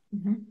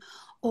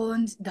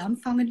 Und dann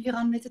fangen wir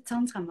an mit der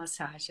Tantra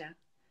Massage,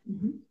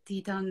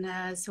 die dann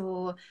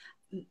so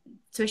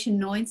zwischen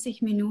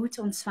 90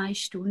 Minuten und 2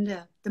 Stunden.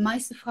 Die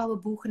meisten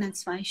Frauen buchen eine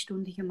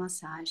 2-stündige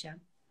Massage.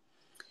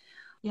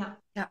 Ja.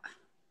 Ja.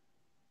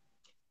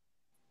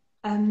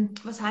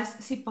 Was heißt,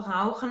 sie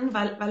brauchen,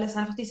 weil es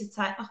einfach diese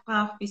Zeit noch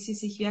braucht, bis sie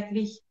sich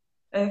wirklich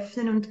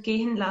öffnen und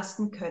gehen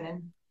lassen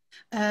können?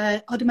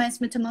 Du meinst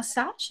mit der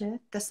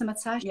Massage? Das ist eine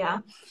Massage?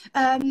 Ja.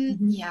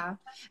 Ja,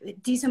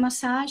 diese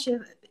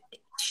Massage,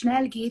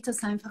 schnell geht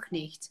das einfach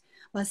nicht.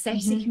 Weil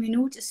 60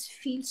 Minuten ist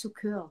viel zu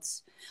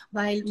kurz.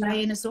 Weil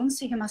bei einer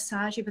sonstigen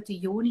Massage wird die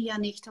Joni ja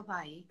nicht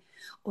dabei.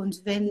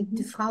 Und wenn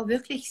die Frau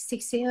wirklich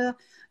sie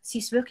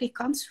ist wirklich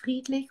ganz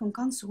friedlich und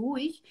ganz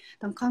ruhig,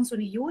 dann kann so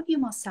eine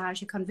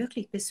Joni-Massage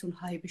wirklich bis zu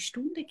eine halbe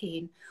Stunde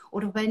gehen.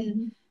 Oder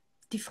wenn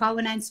die Frau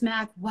eins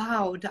merkt,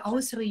 wow, der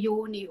äußere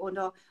Joni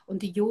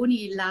und die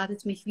Joni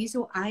ladet mich wie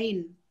so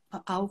ein,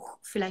 auch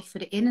vielleicht für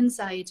die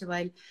Innenseite,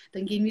 weil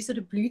dann gehen wie so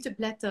die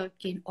Blütenblätter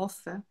gehen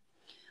offen.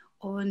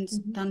 Und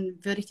dann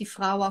würde ich die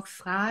Frau auch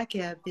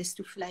fragen, bist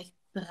du vielleicht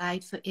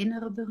bereit für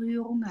innere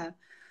Berührungen?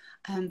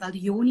 Weil die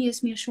Joni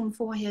es mir schon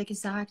vorher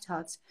gesagt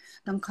hat.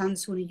 Dann kann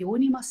so eine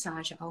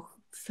Joni-Massage auch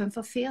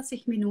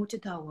 45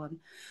 Minuten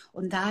dauern.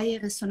 Und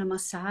daher ist so eine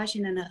Massage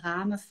in einem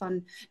Rahmen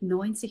von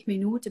 90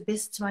 Minuten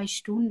bis 2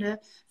 Stunden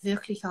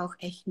wirklich auch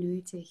echt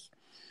nötig.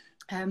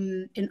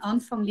 Im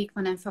Anfang liegt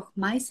man einfach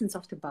meistens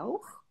auf dem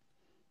Bauch.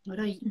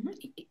 Oder?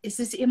 Es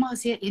ist immer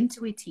sehr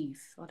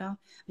intuitiv, oder?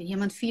 Wenn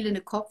jemand viel in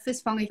den Kopf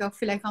ist, fange ich auch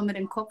vielleicht an mit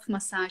der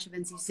Kopfmassage,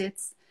 wenn sie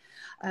sitzt.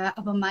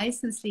 Aber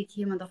meistens liegt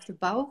jemand auf dem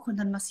Bauch und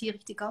dann massiere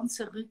ich die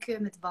ganze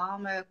Rücken mit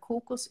warmem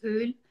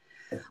Kokosöl.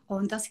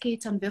 Und das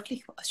geht dann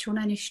wirklich schon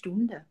eine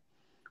Stunde.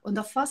 Und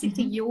da fasse ich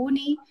die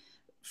Yoni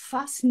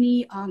fast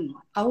nie an.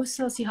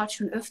 Außer sie hat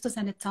schon öfters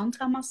eine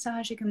Tantra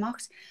Massage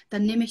gemacht,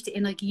 dann nehme ich die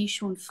Energie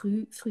schon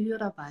früher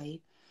dabei.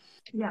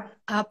 Ja.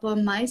 Aber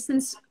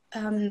meistens,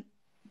 dann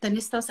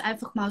ist das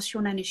einfach mal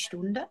schon eine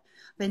Stunde.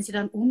 Wenn sie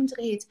dann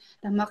umdreht,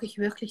 dann mache ich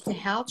wirklich das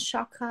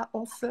Herzchakra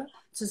offen,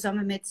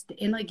 zusammen mit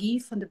der Energie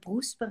von dem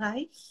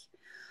Brustbereich.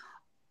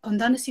 Und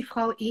dann ist die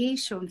Frau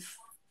schon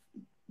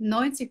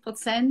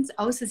 90%,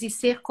 außer sie ist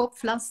sehr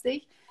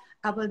kopflastig,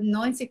 aber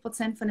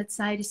 90% von der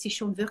Zeit ist sie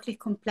schon wirklich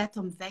komplett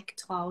am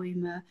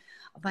Wegträumen,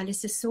 weil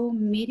es ist so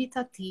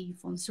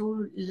meditativ und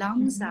so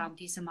langsam,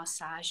 diese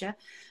Massage,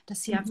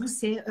 dass sie einfach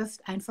sehr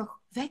oft einfach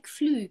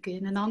wegflüge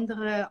in eine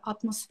andere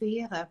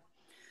Atmosphäre.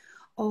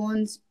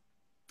 Und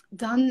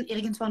dann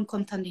irgendwann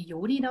kommt dann die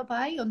Yoni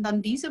dabei und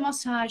dann diese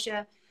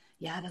Massage,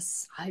 ja,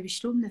 das ist eine halbe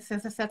Stunde,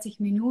 45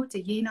 Minuten,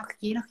 je nach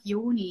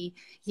Yoni,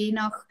 je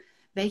nach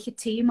welche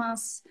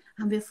Themas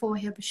haben wir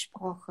vorher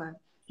besprochen.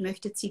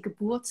 Möchtet sie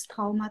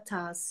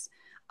Geburtstraumata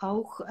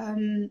auch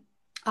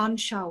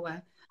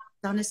anschauen,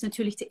 dann ist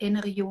natürlich die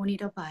innere Yoni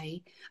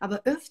dabei.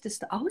 Aber öfters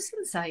die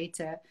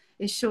Außenseite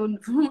ist schon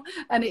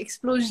eine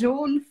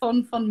Explosion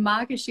von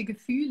magischen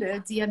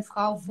Gefühlen, die eine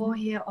Frau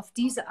vorher auf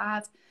diese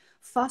Art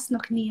fast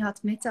noch nie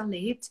hat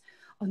miterlebt.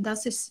 Und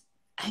das ist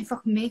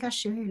einfach mega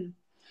schön.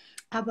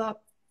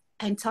 Aber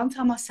ein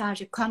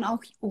Tantra-Massage kann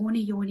auch ohne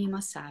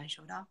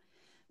Yoni-Massage, oder?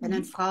 Wenn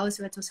eine Frau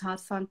so etwas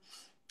hat von,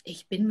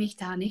 ich bin mich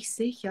da nicht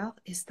sicher,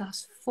 ist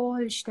das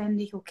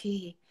vollständig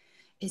okay.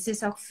 Es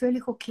ist auch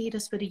völlig okay,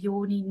 dass wir die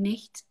Yoni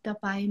nicht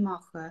dabei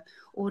machen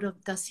oder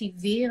dass sie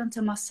während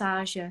der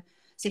Massage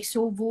sich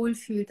so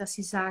wohlfühlt, dass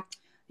sie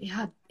sagt,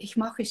 ja, ich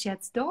mache es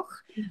jetzt doch.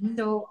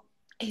 So,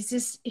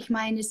 ich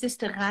meine, es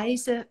ist die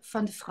Reise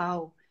von der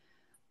Frau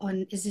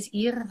und es ist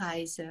ihre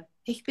Reise.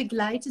 Ich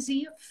begleite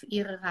sie auf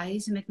ihre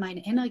Reise mit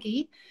meiner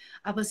Energie,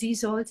 aber sie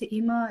sollte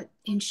immer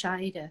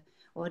entscheiden,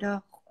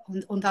 oder?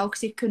 Und auch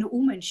sich können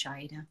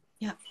umentscheiden.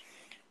 Ja.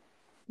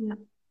 Ja.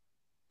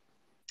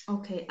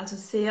 Okay, also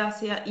sehr,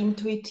 sehr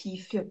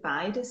intuitiv für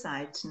beide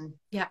Seiten.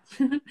 Ja.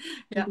 Für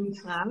die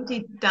Frau,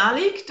 die da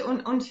liegt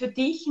und für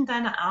dich in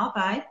deiner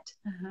Arbeit.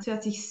 Es Aha.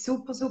 hört sich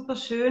super, super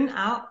schön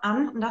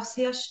an und auch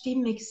sehr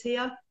stimmig,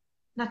 sehr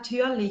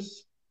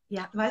natürlich.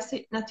 Ja. Weißt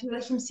du,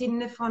 natürlich im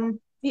Sinne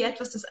von wie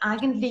etwas, das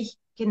eigentlich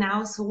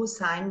genau so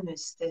sein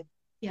müsste.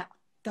 Ja,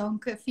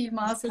 danke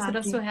vielmals, dass du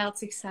das so Quasi.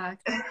 herzlich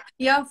sagst.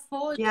 Ja,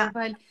 voll, Ja.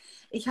 weil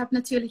ich habe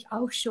natürlich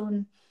auch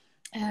schon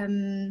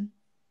eine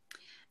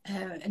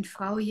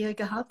Frau hier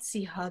gehabt,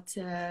 sie hat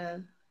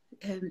viele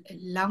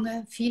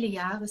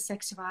Jahre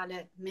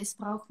sexuellen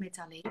Missbrauch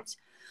miterlebt.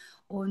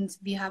 Und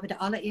wir haben die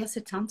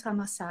allererste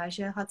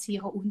Tantra-Massage, hat sie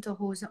ihre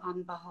Unterhose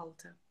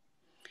anbehalten.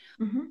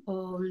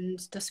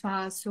 Und das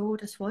war so,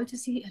 das wollte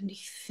sie und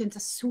ich finde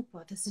das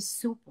super, das ist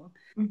super.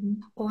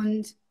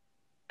 Und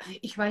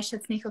ich weiß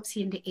jetzt nicht, ob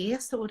sie in der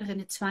ersten oder in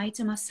der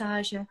zweiten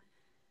Massage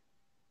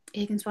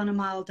irgendwann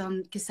einmal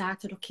dann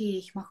gesagt hat, okay,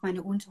 ich mache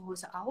meine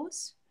Unterhose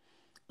aus.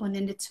 Und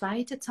in der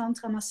zweiten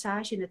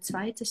Tantra-Massage, in der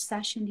zweiten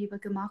Session, die wir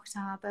gemacht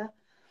haben,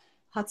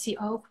 hat sie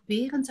auch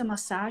während der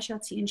Massage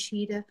hat sie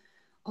entschieden,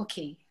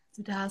 okay,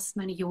 du darfst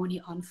meine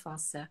Yoni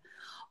anfassen.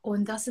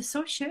 Und das ist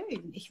so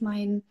schön. Ich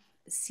meine,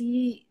 es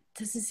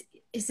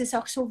ist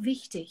auch so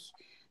wichtig,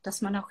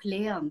 dass man auch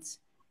lernt,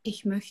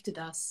 ich möchte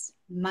das.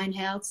 Mein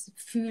Herz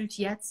fühlt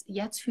jetzt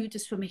fühlt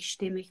es für mich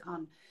stimmig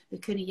an.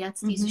 Wir können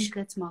jetzt diesen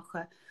Schritt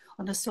machen.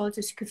 Und das sollte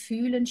das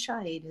Gefühl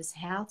entscheiden, das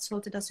Herz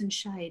sollte das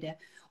entscheiden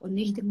und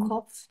nicht der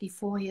Kopf, die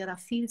vorher da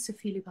viel zu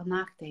viel über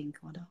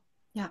nachdenkt, oder?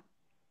 Ja.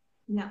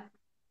 Ja.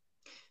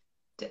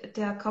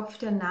 Der Kopf,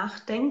 der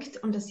nachdenkt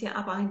und das ja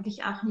aber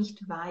eigentlich auch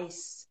nicht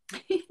weiß.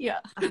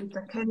 Ja. Also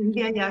da können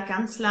wir ja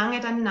ganz lange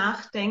dann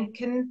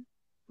nachdenken,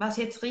 was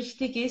jetzt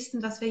richtig ist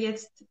und was wir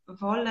jetzt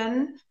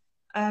wollen,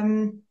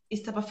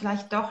 ist aber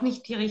vielleicht doch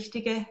nicht die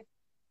richtige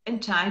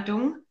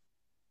Entscheidung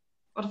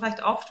oder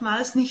vielleicht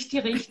oftmals nicht die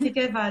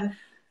richtige, weil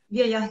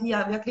wir ja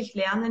hier wirklich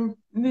lernen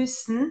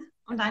müssen.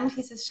 Und eigentlich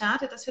ist es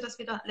schade, dass wir das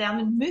wieder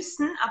lernen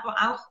müssen, aber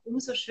auch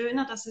umso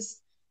schöner, dass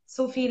es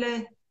so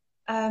viele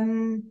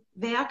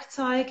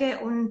Werkzeuge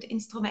und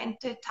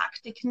Instrumente,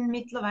 Taktiken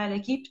mittlerweile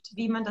gibt,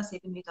 wie man das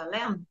eben wieder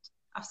lernt,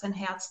 auf sein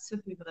Herz zu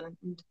hören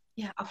und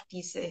auf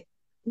diese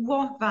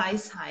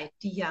Urweisheit,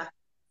 die ja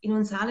in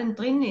uns allen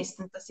drin ist.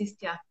 Und das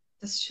ist ja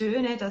das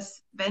Schöne,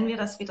 dass wenn wir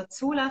das wieder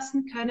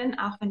zulassen können,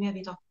 auch wenn wir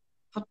wieder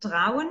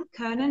vertrauen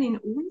können in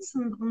uns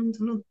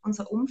und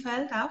unser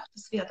Umfeld auch,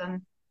 dass wir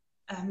dann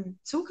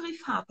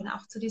Zugriff haben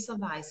auch zu dieser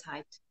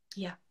Weisheit,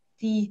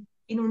 die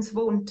in uns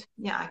wohnt,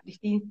 ja eigentlich,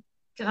 die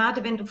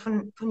gerade wenn du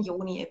von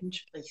Yoni eben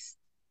sprichst.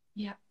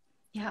 Ja,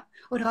 ja.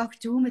 Oder auch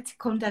du mit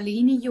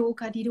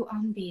Kundalini-Yoga, die du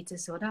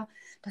anbietest, oder?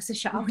 Das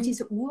ist ja auch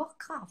diese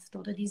Urkraft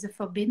oder diese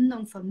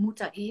Verbindung von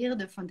Mutter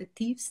Erde, von der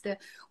tiefsten,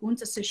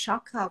 unterste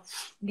Chakra,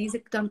 diese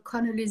dann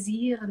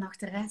kanalisieren nach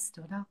der Rest,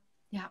 oder?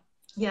 Ja.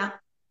 Ja,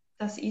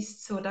 das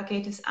ist so. Da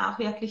geht es auch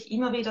wirklich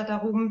immer wieder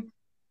darum,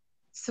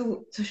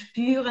 zu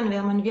spüren,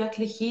 wer man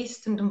wirklich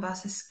ist und um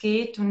was es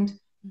geht. Und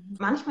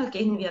manchmal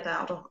gehen wir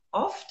da, oder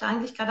oft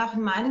eigentlich, gerade auch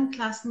in meinen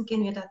Klassen,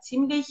 gehen wir da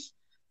ziemlich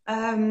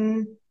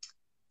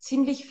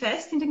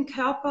fest in den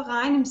Körper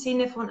rein, im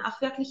Sinne von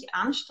auch wirklich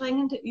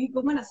anstrengende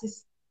Übungen. Das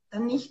ist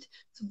dann nicht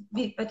so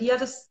wie bei dir,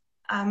 dass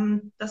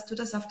du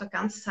das auf der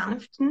ganz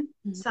sanften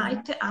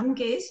Seite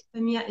angehst.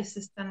 Bei mir ist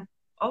es dann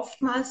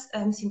oftmals,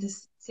 sind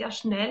es sehr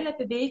schnelle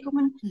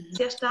Bewegungen,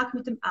 sehr stark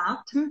mit dem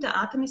Atem. Der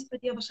Atem ist bei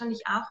dir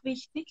wahrscheinlich auch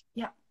wichtig,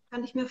 Ja.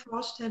 kann ich mir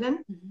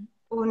vorstellen.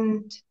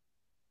 Und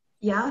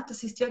ja,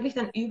 das ist wirklich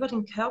dann über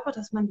den Körper,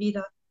 dass man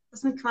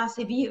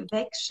quasi wie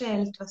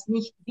wegschält, was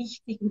nicht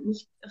wichtig und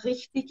nicht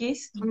richtig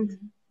ist. Und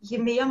je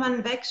mehr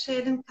man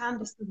wegschälen kann,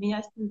 desto mehr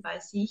ist man bei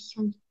sich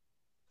und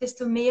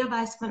desto mehr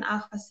weiß man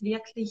auch, was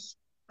möchte ich,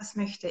 was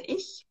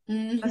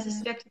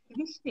ist wirklich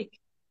wichtig,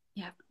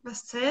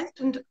 was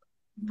zählt und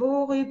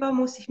worüber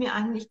muss ich mir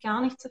eigentlich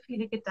gar nicht so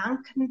viele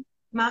Gedanken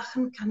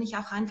machen, kann ich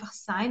auch einfach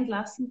sein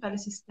lassen, weil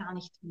es ist gar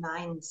nicht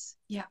meins.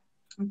 Ja.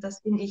 Und das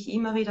finde ich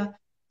immer wieder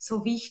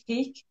so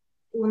wichtig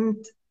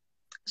und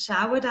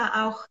schaue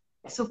da auch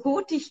so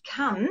gut ich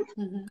kann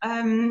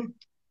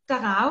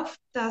darauf,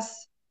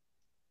 dass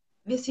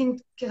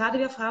gerade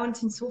wir Frauen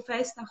sind so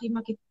fest auch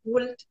immer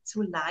gepolt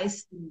zu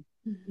leisten.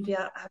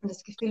 Wir haben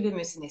das Gefühl, wir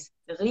müssen es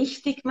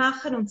richtig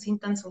machen und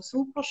sind dann so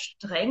super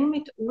streng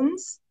mit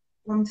uns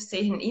und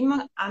sehen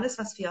immer alles,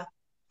 was wir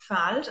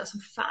falsch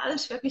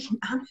wirklich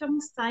in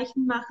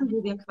Anführungszeichen machen,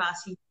 wo wir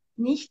quasi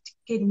nicht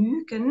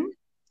genügen.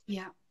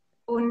 Ja.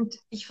 Und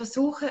ich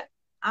versuche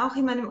auch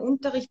in meinem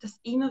Unterricht das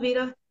immer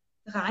wieder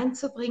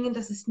reinzubringen,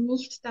 dass es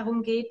nicht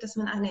darum geht, dass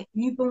man eine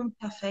Übung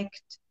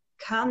perfekt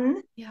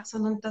kann,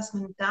 sondern dass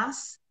man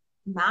das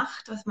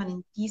macht, was man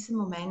in diesem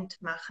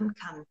Moment machen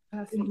kann.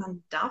 Und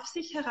man darf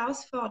sich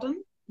herausfordern.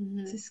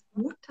 Es ist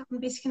gut, ein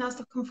bisschen aus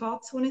der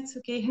Komfortzone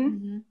zu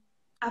gehen,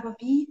 aber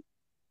wie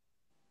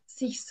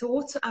sich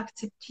so zu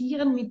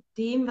akzeptieren mit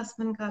dem, was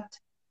man gerade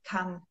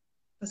kann,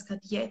 was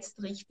gerade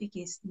jetzt richtig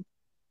ist. Und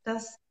da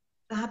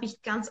habe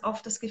ich ganz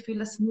oft das Gefühl,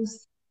 das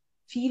muss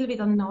viel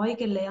wieder neu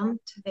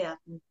gelernt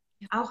werden.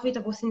 Auch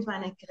wieder, wo sind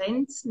meine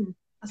Grenzen?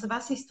 Also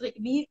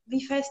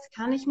wie fest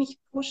kann ich mich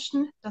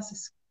pushen, dass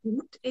es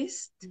gut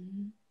ist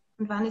und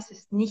wann ist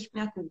es nicht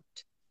mehr gut?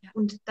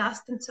 Und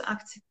das dann zu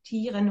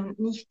akzeptieren und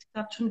nicht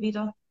gerade schon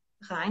wieder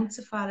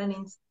reinzufallen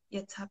ins,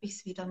 jetzt habe ich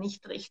es wieder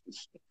nicht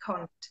richtig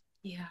gekonnt.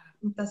 Ja.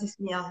 Und das ist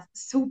mir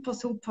super,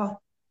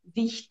 super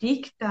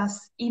wichtig,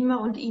 das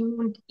immer und immer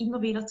und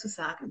immer wieder zu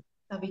sagen.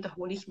 Da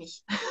wiederhole ich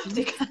mich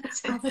die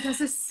ganze Aber das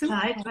ist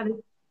super. Zeit, weil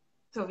es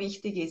so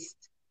wichtig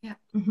ist. Ja.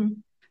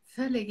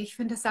 Völlig, ich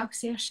finde das auch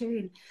sehr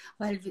schön,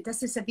 weil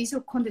das ist ja wie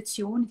so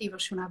Konditionen, die wir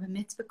schon haben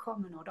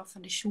mitbekommen, oder?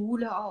 Von der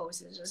Schule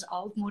aus, das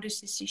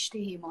altmodische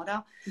System,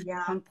 oder?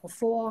 Ja. Von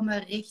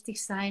Proformen,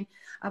 richtig sein,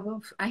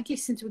 aber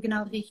eigentlich sind wir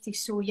genau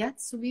richtig so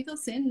jetzt, so wie wir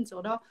sind,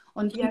 oder?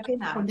 Und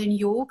in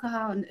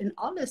Yoga und in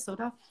alles,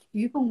 oder?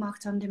 Übung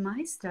macht dann den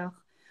Meister.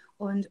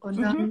 Und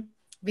dann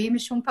wem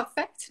ist schon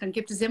perfekt? Dann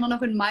gibt es immer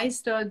noch einen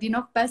Meister, die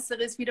noch besser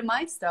ist wie der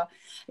Meister.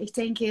 Ich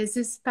denke, es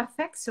ist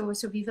perfekt so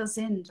wie wir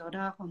sind,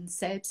 oder? Und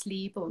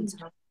Selbstliebe und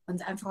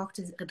einfach auch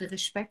den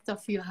Respekt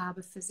dafür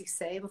habe für sich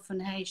selber,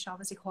 von hey, schau,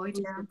 was ich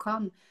heute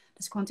kann.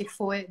 Das konnte ich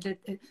vorher,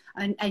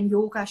 eine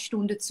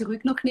Yoga-Stunde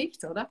zurück noch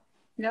nicht, oder?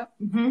 Ja.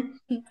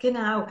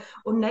 Genau.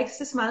 Und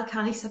nächstes Mal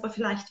kann ich es aber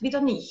vielleicht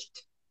wieder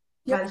nicht,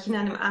 weil ich in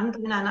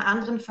einer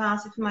anderen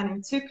Phase von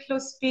meinem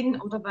Zyklus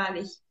bin oder weil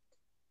ich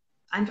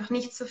einfach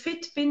nicht so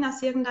fit bin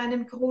aus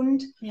irgendeinem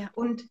Grund.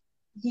 Und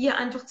hier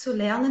einfach zu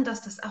lernen,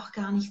 dass das auch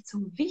gar nicht so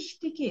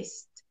wichtig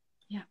ist.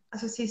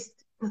 Also es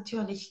ist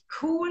natürlich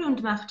cool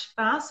und macht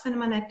Spaß, wenn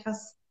man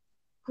etwas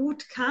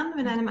gut kann,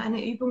 wenn einem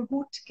eine Übung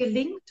gut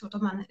gelingt oder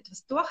man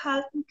etwas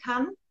durchhalten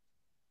kann.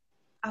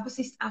 Aber es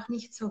ist auch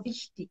nicht so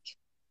wichtig.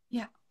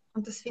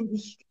 Und das finde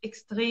ich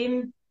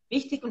extrem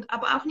wichtig und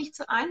aber auch nicht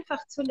so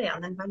einfach zu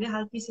lernen, weil wir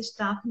halt diese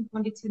starken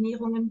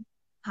Konditionierungen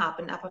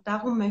haben. Aber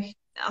darin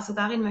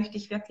möchte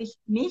ich wirklich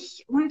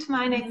mich und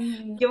meine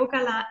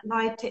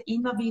Yoga-Leute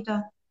immer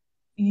wieder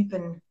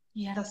üben,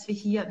 dass wir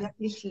hier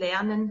wirklich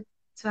lernen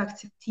zu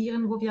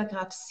akzeptieren, wo wir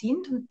gerade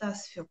sind und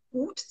das für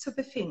gut zu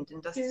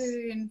befinden, dass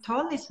es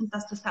toll ist und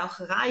dass das auch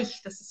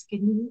reicht, dass es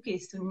genug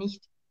ist und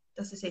nicht,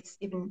 dass es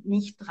jetzt eben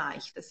nicht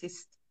reicht. Das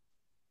ist,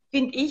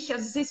 finde ich,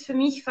 also es ist für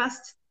mich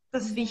fast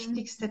das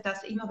Wichtigste,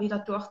 das immer wieder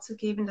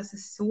durchzugeben, dass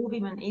es so,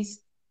 wie man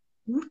ist,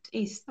 gut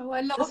ist.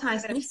 Das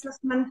heißt nicht,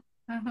 dass man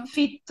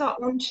fitter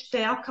und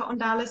stärker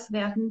und alles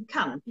werden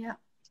kann.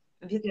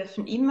 Wir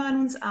dürfen immer an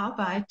uns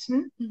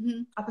arbeiten,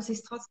 aber es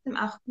ist trotzdem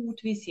auch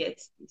gut, wie es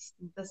jetzt ist.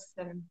 Und das,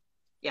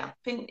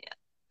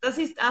 das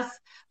ist das,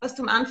 was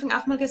du am Anfang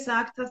auch mal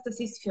gesagt hast, das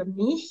ist für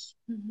mich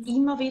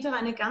immer wieder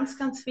eine ganz,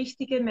 ganz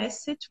wichtige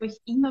Message, wo ich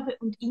immer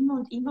und immer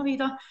und immer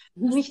wieder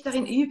mich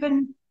darin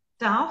üben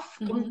darf.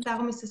 Und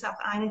darum ist es auch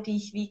eine, die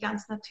ich wie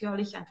ganz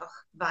natürlich einfach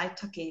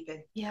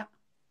weitergebe. Ja.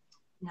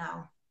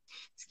 Genau.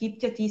 Es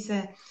gibt ja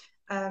diese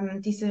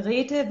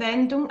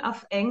Redewendung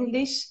auf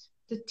Englisch: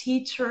 The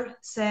teacher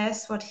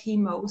says what he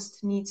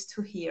most needs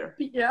to hear.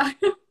 Ja,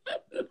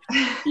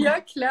 ja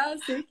klar,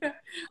 sicher.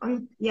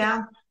 Und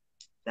ja,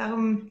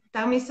 darum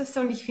ist das so.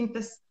 Und ich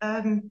finde,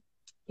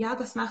 ja,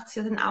 das macht es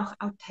ja dann auch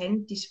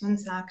authentisch. Man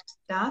sagt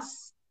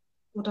das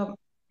oder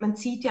man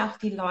sieht ja auch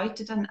die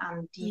Leute dann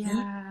an, die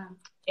wie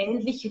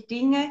ähnliche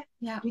Dinge,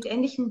 mit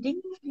ähnlichen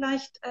Dingen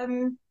vielleicht,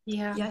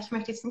 ja, ich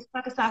möchte jetzt nicht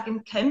gerade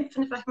sagen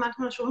kämpfen, vielleicht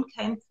manchmal schon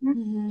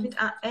kämpfen, mit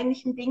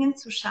ähnlichen Dingen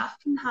zu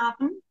schaffen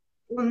haben.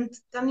 Und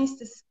dann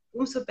ist es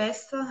umso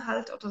besser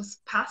halt, oder es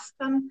passt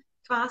dann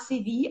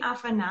quasi wie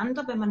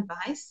aufeinander, wenn man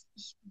weiß,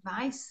 ich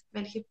weiß,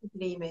 welche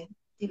Probleme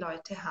die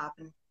Leute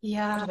haben.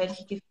 Oder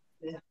welche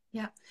Gefühle.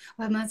 Ja,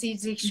 weil man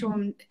sieht sich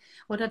schon,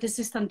 oder das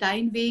ist dann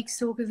dein Weg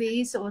so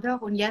gewesen,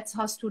 oder? Und jetzt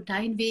hast du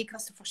deinen Weg,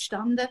 hast du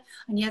verstanden.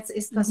 Und jetzt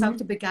ist das auch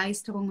die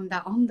Begeisterung, um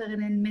der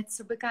anderen mit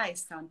zu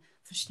begeistern.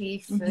 Verstehe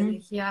ich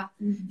völlig, ja.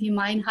 Wie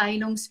mein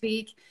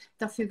Heilungsweg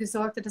dafür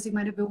gesorgt hat, dass ich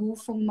meine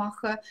Berufung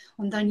mache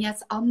und dann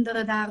jetzt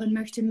andere darin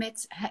möchte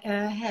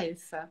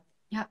mithelfen.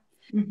 Ja.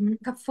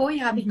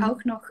 Vorher habe ich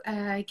auch noch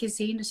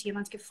gesehen, dass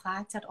jemand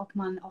gefragt hat, ob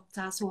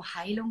da so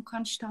Heilung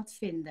kann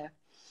stattfinden.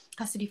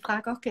 Hast du die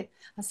Frage auch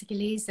hast du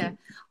gelesen?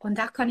 Und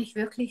da kann ich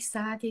wirklich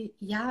sagen,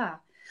 ja,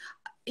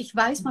 ich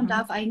weiß, man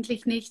darf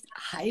eigentlich nicht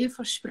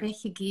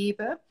Heilversprechen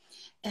geben,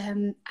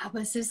 aber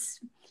es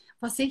ist,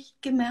 was ich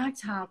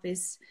gemerkt habe,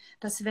 ist,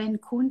 dass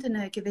wenn Kunden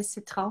eine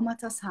gewisse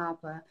Traumata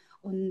haben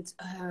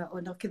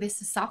oder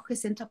gewisse Sachen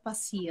sind da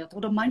passiert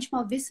oder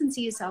manchmal wissen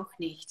sie es auch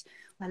nicht,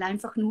 weil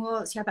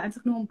sie haben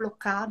einfach nur eine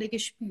Blockade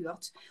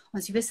gespürt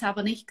und sie wissen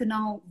aber nicht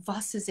genau,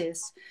 was es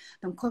ist.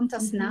 Dann kommt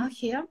das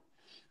nachher.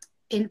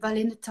 Weil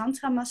in der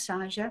Tantra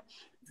Massage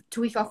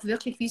tue ich auch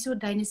wirklich wie so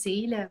deine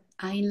Seele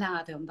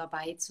einladen, um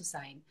dabei zu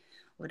sein.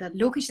 Oder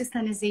logisch ist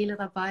deine Seele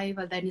dabei,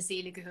 weil deine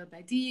Seele gehört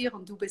bei dir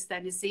und du bist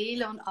deine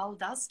Seele und all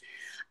das.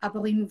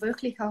 Aber ihm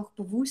wirklich auch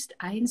bewusst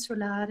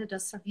einzuladen,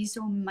 dass er wie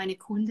so meine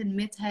Kunden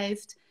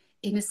mithilft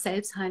in den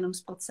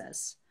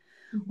Selbstheilungsprozess.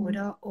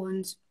 Oder?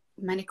 Und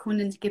meine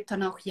Kundin gibt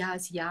dann auch Ja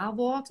als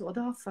Ja-Wort,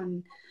 oder?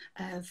 Von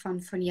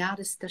Ja,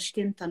 das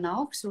stimmt dann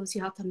auch. So,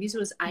 sie hat dann wie so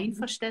das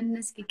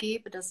Einverständnis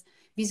gegeben, dass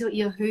wie so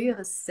ihr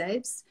höheres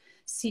Selbst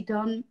sie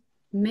dann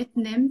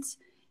mitnimmt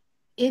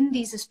in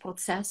dieses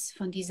Prozess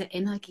von dieser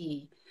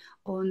Energie.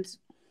 Und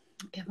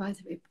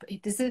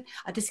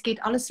das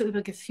geht alles so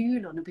über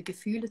Gefühle und über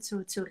Gefühle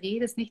zu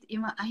reden, ist nicht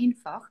immer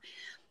einfach.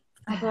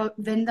 Aber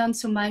wenn dann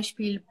zum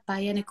Beispiel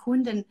bei einer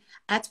Kundin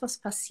etwas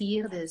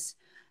passiert ist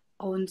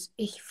und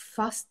ich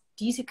fasse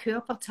diese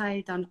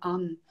Körperteil dann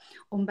an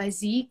und bei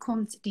sie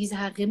kommt diese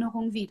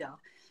Erinnerung wieder.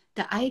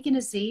 Der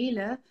eigene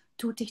Seele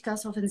tut dich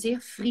das auf eine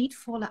sehr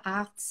friedvolle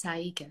Art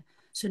zeigen.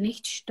 So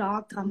nicht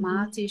stark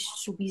dramatisch,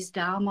 so wie es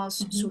damals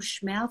so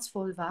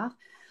schmerzvoll war,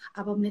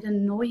 aber mit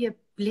einem neuen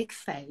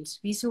Blickfeld,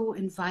 wie so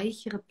ein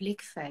weicheres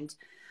Blickfeld.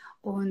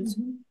 Und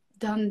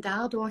dann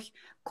dadurch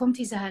kommt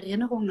diese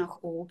Erinnerung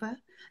nach oben.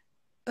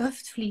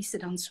 Oft fließen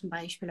dann zum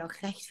Beispiel auch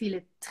recht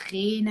viele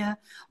Tränen,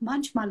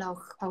 manchmal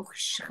auch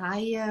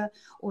Schreie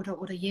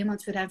oder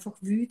jemand wird einfach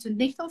wütend,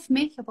 nicht auf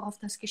mich, aber auf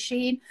das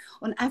Geschehen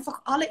und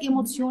einfach alle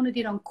Emotionen,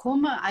 die dann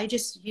kommen,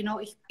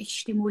 ich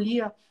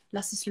stimuliere,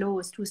 lass es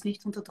los, tu es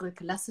nicht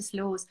unterdrücken, lass es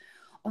los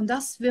und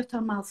das wird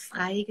dann mal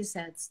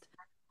freigesetzt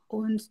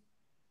und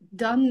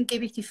dann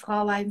gebe ich die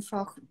Frau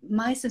einfach,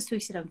 meistens tue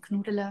ich sie dann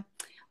knuddeln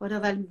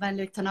oder weil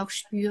ich dann auch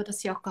spüre,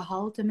 dass sie auch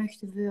gehalten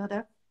möchte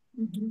würde.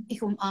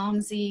 Ich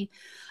umarme sie,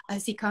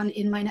 sie kann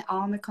in meine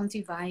Arme, kann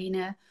sie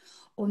weinen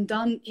und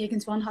dann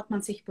irgendwann hat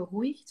man sich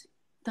beruhigt,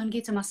 dann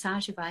geht die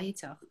Massage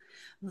weiter,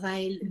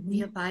 weil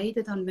wir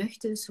beide dann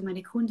möchten, so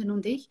meine Kundin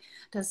und ich,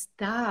 dass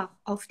da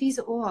auf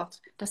diesem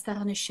Ort, dass da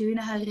eine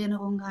schöne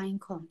Erinnerung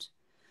reinkommt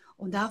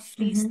und da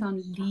fließt dann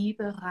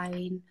Liebe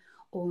rein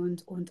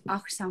und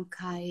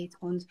Achtsamkeit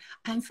und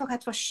einfach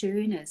etwas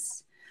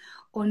Schönes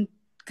und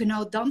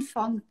genau dann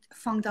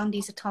fängt dann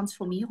diese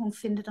Transformierung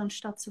dann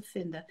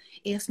stattzufinden.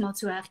 Erstmal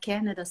zu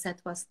erkennen, dass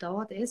etwas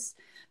dort ist,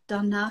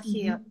 dann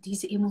nachher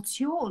diese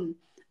Emotion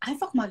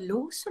einfach mal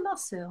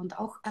loszulassen und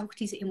auch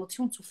diese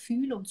Emotion zu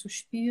fühlen und zu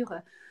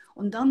spüren.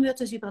 Und dann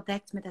wird es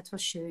überdeckt mit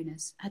etwas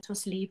Schönes,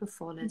 etwas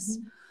Liebevolles.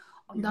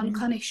 Und dann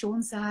kann ich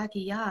schon sagen,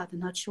 ja,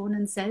 dann hat schon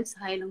ein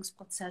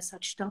Selbstheilungsprozess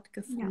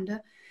stattgefunden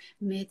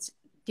mit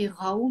dem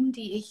Raum,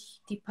 die ich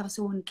die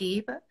Person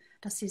gebe,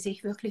 dass sie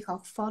sich wirklich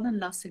auch fallen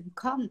lassen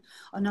kann.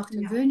 Und auch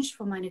der Wunsch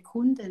von meinen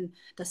Kunden,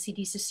 dass sie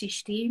dieses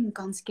System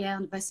ganz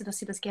gern, weißt du, dass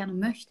sie das gerne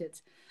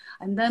möchtet.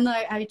 And then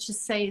I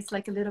just say it's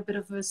like a little bit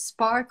of a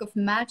spark of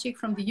magic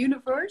from the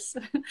universe.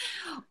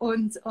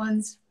 und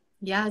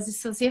ja, es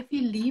ist so sehr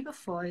viel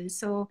liebevoll.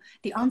 So,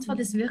 die Antwort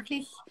ist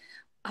wirklich,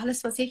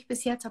 alles, was ich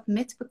bis jetzt habe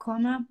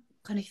mitbekommen,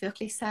 kann ich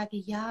wirklich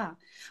sagen, ja.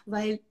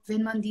 Weil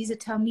wenn man diese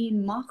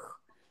Termin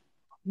macht,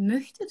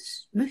 möchte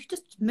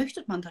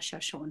man das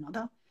ja schon,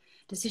 oder?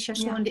 Das ist ja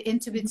Ja. schon die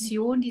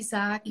Intuition, die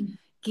sagt,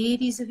 geh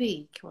diesen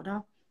Weg,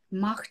 oder?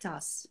 Mach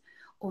das.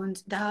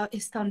 Und da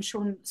ist dann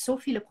schon so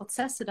viele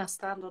Prozesse, dass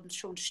da dann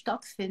schon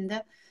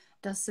stattfinden,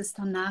 dass es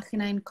dann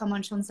nachhinein kann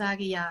man schon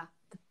sagen, ja,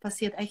 da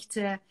passiert echt,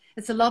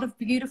 it's a lot of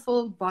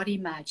beautiful body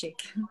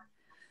magic.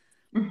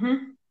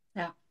 Mhm.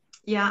 Ja,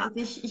 Ja, also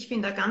ich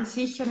bin da ganz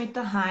sicher mit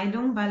der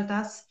Heilung, weil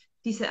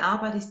diese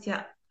Arbeit ist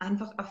ja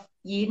einfach auf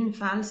jeden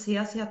Fall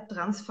sehr, sehr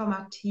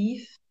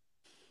transformativ,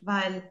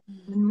 weil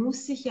man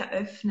muss sich ja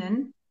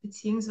öffnen,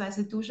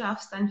 beziehungsweise du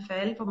schaffst ein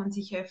Feld, wo man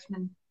sich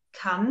öffnen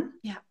kann.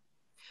 ja,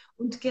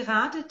 Und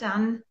gerade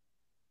dann,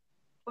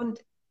 und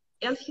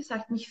ehrlich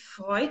gesagt, mich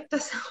freut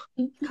das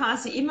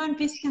quasi immer ein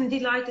bisschen, wenn die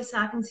Leute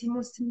sagen, sie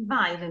mussten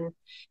weinen.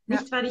 ja,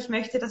 Nicht, weil ich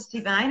möchte, dass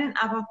sie weinen,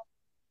 aber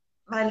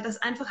weil das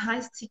einfach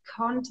heißt, sie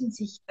konnten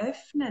sich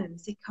öffnen,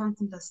 sie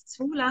konnten das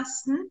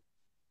zulassen.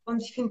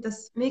 Und ich finde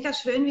das mega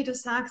schön, wie du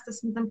sagst,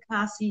 dass man dann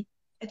quasi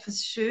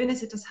etwas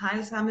Schönes, etwas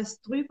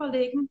Heilsames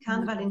drüberlegen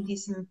kann, weil in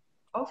diesem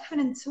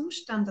offenen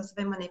Zustand, also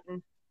wenn man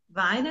eben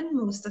weinen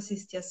muss, das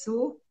ist ja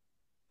so,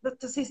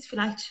 das ist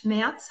vielleicht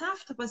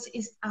schmerzhaft, aber es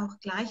ist auch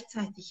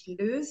gleichzeitig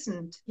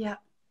lösend, ja,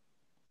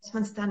 dass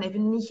man es dann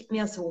eben nicht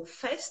mehr so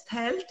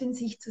festhält, in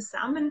sich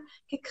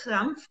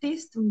zusammengekrampft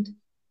ist und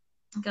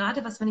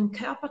gerade was man im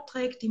Körper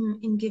trägt,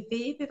 im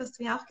Gewebe, was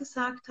du ja auch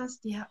gesagt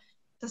hast, ja,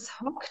 das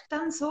hockt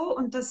dann so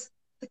und da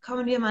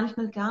kommen wir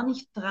manchmal gar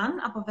nicht dran.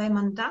 Aber wenn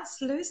man das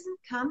lösen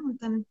kann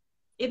und dann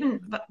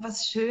eben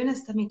was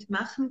Schönes damit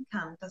machen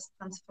kann, das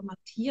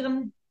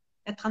transformieren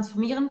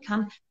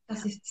kann, das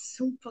ja, ist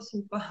super,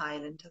 super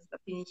heilend. Also da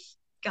bin ich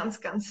ganz,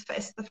 ganz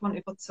fest davon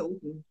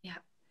überzogen. ja,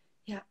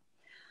 ja,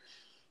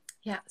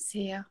 ja,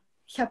 sehr.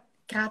 Ich habe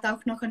gerade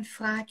auch noch eine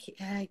Frage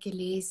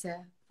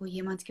gelesen, wo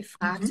jemand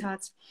gefragt Mhm.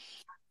 hat,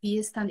 wie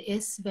es dann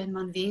ist, wenn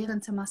man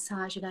während der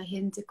Massage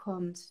dahinter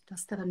kommt,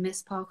 dass da ein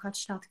Missbrauch hat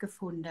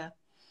stattgefunden.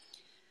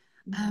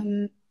 Mhm.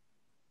 Ähm,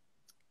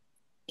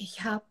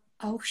 ich habe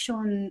auch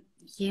schon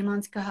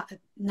jemand gehabt,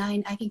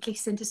 nein,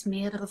 eigentlich sind es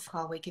mehrere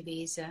Frauen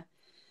gewesen,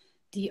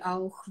 die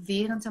auch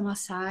während der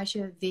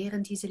Massage,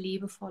 während dieser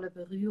liebevollen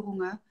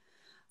Berührungen,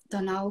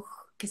 dann auch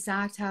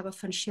gesagt haben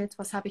von shit,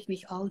 was habe ich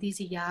mich all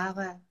diese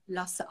Jahre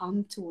lassen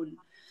antun,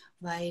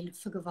 weil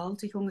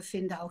Vergewaltigungen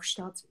finden auch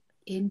statt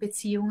in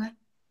Beziehungen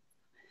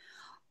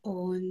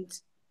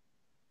und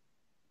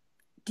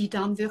die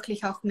dann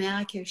wirklich auch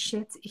merke,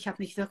 shit, ich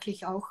habe mich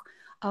wirklich auch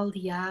all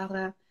die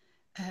Jahre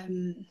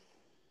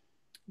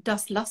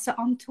das lasse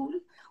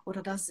antun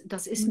oder das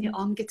ist mir Mhm.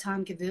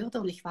 angetan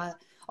geworden und ich war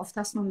auf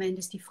das Moment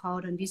ist die Frau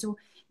dann wieso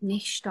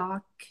nicht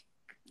stark.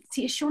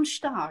 Sie ist schon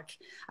stark,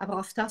 aber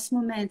auf das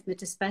Moment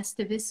mit das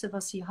beste Wissen,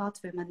 was sie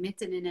hat, wenn man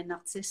mitten in einer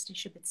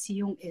narzisstischen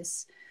Beziehung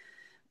ist,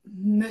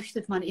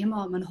 möchte man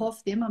immer, man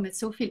hofft immer mit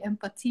so viel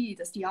Empathie,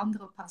 dass die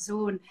andere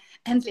Person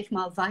endlich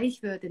mal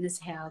weich wird in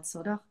das Herz,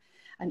 oder?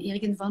 Und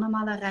irgendwann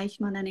einmal erreicht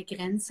man eine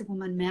Grenze, wo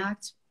man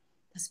merkt,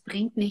 das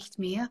bringt nicht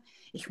mehr,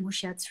 ich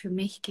muss jetzt für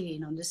mich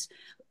gehen. Und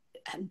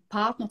einen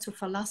Partner zu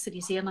verlassen,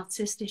 die sehr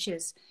narzisstisch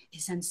ist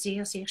ein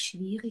sehr, sehr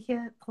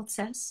schwieriger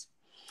Prozess.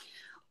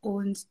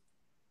 Und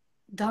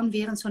dann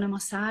während so einer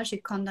Massage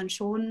kann dann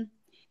schon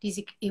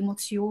diese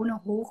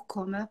Emotionen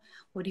hochkommen,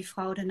 wo die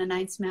Frau dann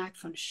eins merkt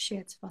von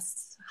shit,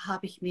 was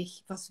habe ich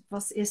mich,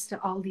 was ist da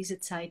all diese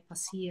Zeit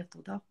passiert,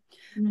 oder?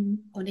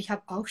 Mhm. Und ich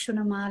habe auch schon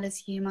einmal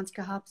jemand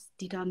gehabt,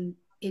 die dann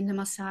in der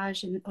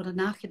Massage oder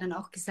nachher dann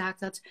auch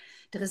gesagt hat,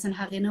 da ist eine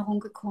Erinnerung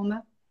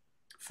gekommen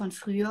von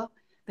früher,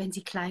 wenn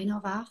sie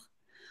kleiner war.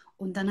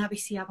 Und dann habe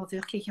ich sie aber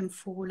wirklich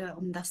empfohlen,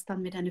 um das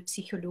dann mit einer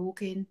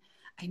Psychologin,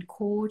 ein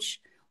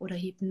Coach oder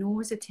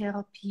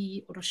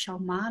Hypnosetherapie oder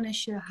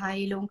schamanische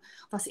Heilung,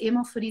 was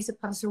immer für diese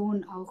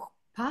Person auch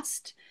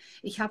passt.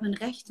 Ich habe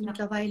Ja.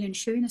 mittlerweile ein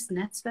schönes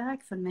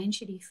Netzwerk von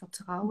Menschen, die ich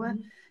vertraue,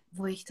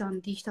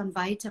 Mhm. die ich dann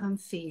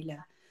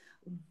weiterempfehle.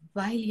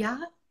 Weil ja,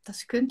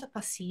 das könnte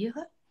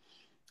passieren.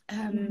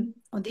 Mhm.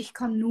 Und ich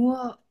kann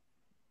nur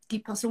die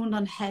Person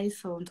dann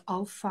helfen und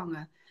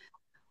auffangen.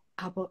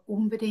 Aber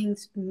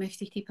unbedingt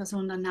möchte ich die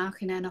Person dann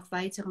nachhinein noch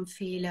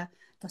weiterempfehlen,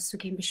 das zu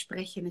gehen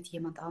besprechen mit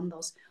jemand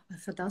anders. Und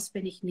für das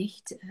bin ich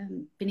nicht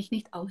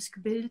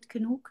ausgebildet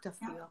genug Ja.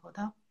 dafür,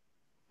 oder?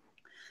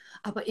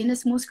 Aber in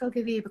das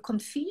Muskelgewebe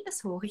kommt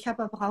vieles hoch. Ich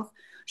habe aber auch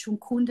schon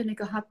Kundinnen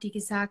gehabt, die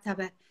gesagt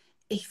haben,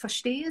 ich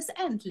verstehe es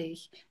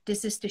endlich.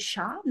 Das ist der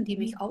Schaden, die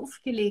mich Mhm.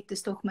 aufgelegt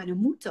ist durch meine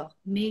Mutter.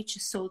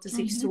 Mädchen sollte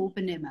sich so Mhm.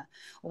 benehmen,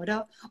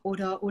 oder?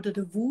 Oder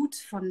die Wut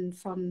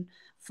von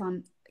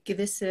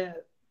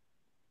gewisse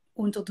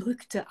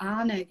unterdrückte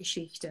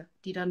Ahne-Geschichte,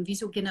 die dann wie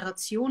so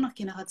Generation nach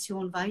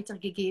Generation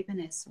weitergegeben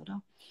ist,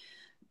 oder?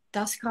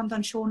 Das kann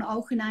dann schon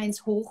auch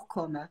hineins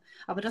hochkommen.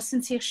 Aber das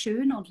sind sehr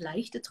schöne und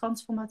leichte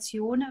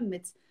Transformationen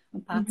mit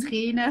ein paar Mhm.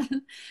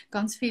 Tränen,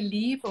 ganz viel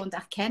Liebe und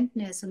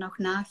Erkenntnis und auch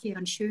nachher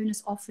ein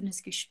schönes,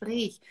 offenes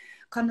Gespräch,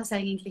 kann das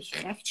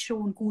eigentlich recht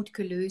schon gut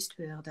gelöst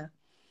werden.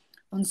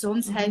 Und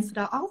sonst helfen Mhm.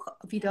 da auch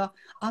wieder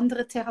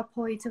andere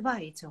Therapeuten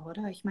weiter,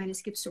 oder? Ich meine,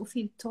 es gibt so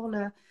viele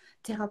tolle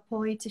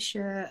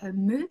therapeutische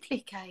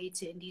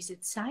Möglichkeiten in diese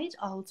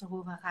Zeitalter,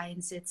 wo wir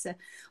reinsitzen,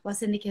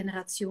 was in der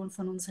Generation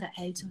von unseren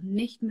Eltern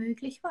nicht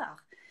möglich war.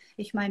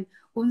 Ich meine,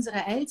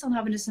 unsere Eltern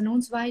haben es an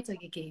uns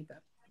weitergegeben.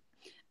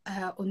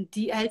 Und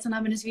die Eltern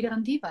haben es wieder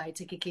an die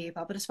weitergegeben.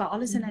 Aber das war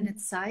alles in einer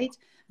Zeit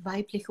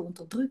weibliche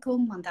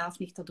Unterdrückung. Man darf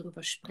nicht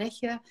darüber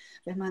sprechen.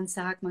 Wenn man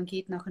sagt, man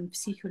geht nach einem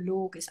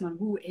Psychologen, ist man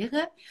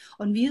Irre.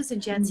 Und wir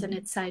sind jetzt in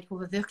einer Zeit, wo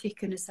wir wirklich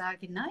können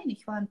sagen, nein,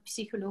 ich war in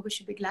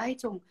psychologische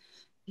Begleitung.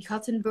 Ich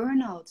hatte einen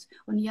Burnout.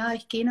 Und ja,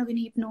 ich gehe noch in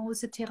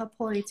Hypnose,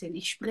 Therapeutin.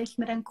 Ich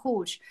spreche mit einem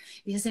Coach.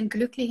 Wir sind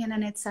glücklich in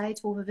einer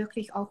Zeit, wo wir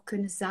wirklich auch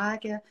können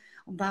sagen,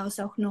 und war es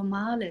auch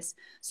normal ist.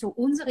 So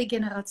unsere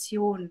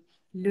Generation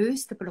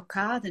löst die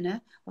Blockade,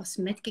 ne, was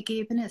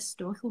mitgegeben ist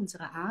durch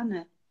unsere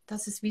Ahnen.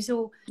 Das ist wie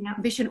so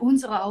ein bisschen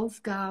unsere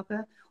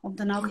Aufgabe, um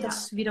dann auch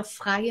das wieder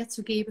freier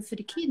zu geben für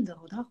die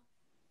Kinder, oder?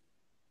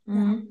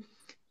 Bin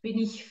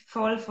ich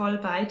voll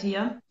bei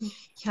dir.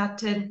 Ich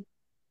hatte,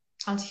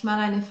 als ich mal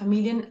eine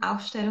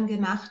Familienaufstellung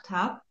gemacht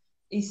habe,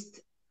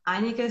 ist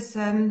einiges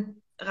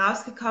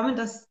rausgekommen,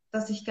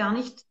 dass ich gar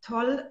nicht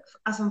toll,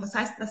 also was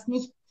heißt das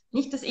nicht,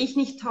 dass ich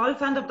nicht toll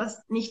fand, aber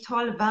das nicht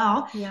toll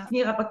war,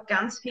 mir aber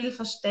ganz viel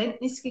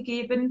Verständnis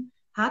gegeben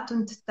hat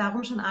und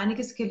darum schon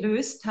einiges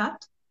gelöst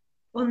hat.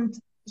 Und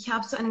ich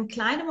habe so einen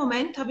kleinen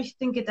Moment, habe ich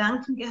den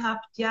Gedanken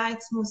gehabt, ja,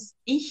 jetzt muss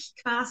ich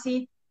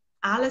quasi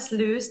alles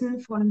lösen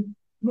von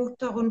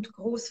Mutter und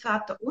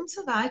Großvater und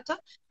so weiter.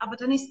 Aber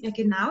dann ist mir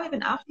genau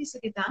eben auch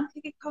dieser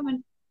Gedanke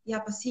gekommen, ja,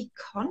 aber sie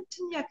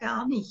konnten ja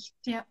gar nicht.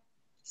 Ja.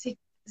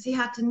 Sie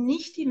hatten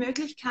nicht die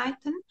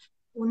Möglichkeiten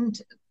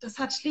und das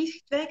hat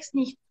schlichtweg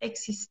nicht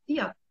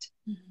existiert.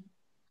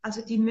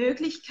 Also die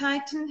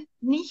Möglichkeiten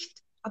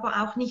nicht,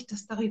 aber auch nicht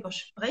das darüber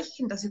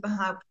sprechen, das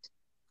überhaupt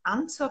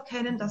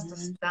anzuerkennen, dass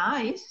das da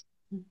ist.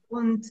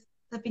 Und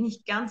da bin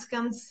ich ganz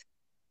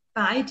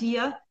bei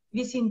dir.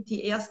 Wir sind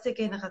die erste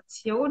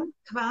Generation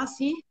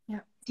quasi,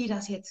 die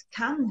das jetzt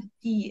kann,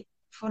 die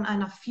von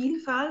einer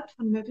Vielfalt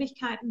von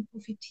Möglichkeiten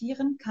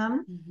profitieren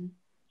kann.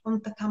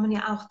 Und da kann man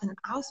ja auch dann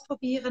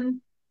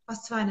ausprobieren,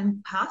 was zu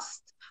einem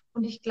passt.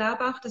 Und ich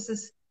glaube auch, dass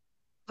es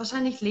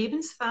wahrscheinlich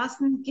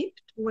Lebensphasen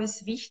gibt, wo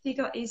es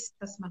wichtiger ist,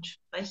 dass man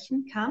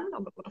sprechen kann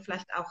oder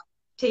vielleicht auch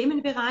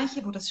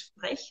Themenbereiche, wo das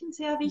Sprechen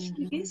sehr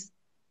wichtig ist.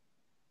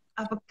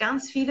 Aber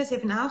ganz vieles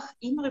eben auch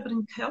immer über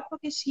den Körper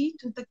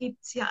geschieht und da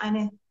gibt es ja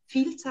eine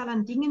Vielzahl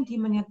an Dingen, die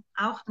man ja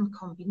auch dann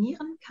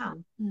kombinieren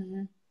kann.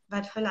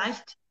 Weil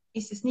vielleicht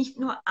ist es nicht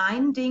nur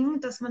ein Ding,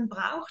 das man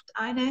braucht,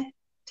 eine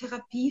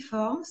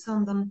Therapieform,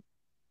 sondern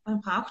man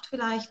braucht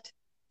vielleicht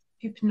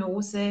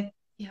Hypnose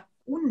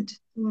und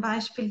zum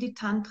Beispiel die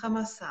Tantra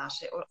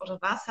Massage oder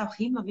was auch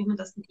immer, wie man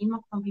das dann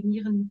immer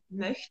kombinieren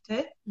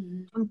möchte.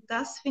 Und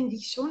das finde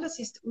ich schon, das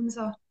ist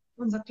unser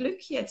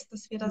Glück jetzt,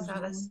 dass wir das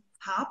alles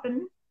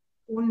haben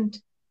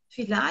und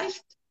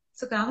vielleicht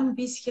sogar ein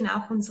bisschen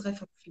auch unsere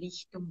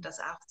Verpflichtung, das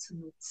auch zu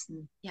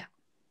nutzen. Ja.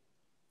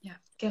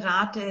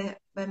 Gerade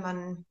wenn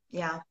man,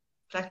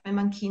 vielleicht wenn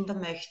man Kinder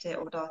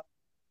möchte oder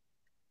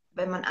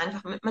wenn man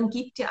einfach, man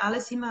gibt ja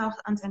alles immer auch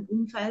an sein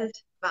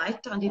Umfeld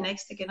weiter, an die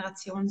nächste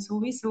Generation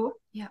sowieso.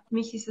 Für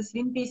mich ist es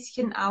wie ein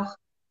bisschen auch,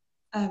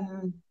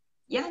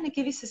 eine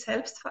gewisse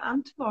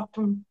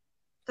Selbstverantwortung,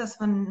 dass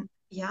man,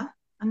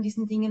 an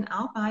diesen Dingen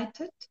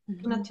arbeitet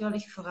und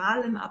natürlich vor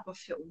allem aber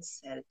für uns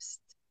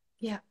selbst.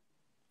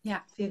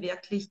 Für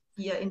wirklich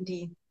hier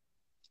in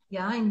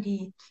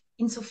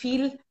so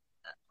viel,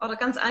 oder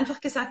ganz einfach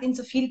gesagt, in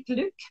so viel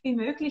Glück wie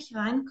möglich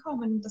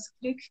reinkommen. Das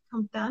Glück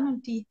kommt dann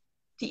und die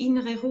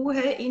innere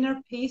Ruhe,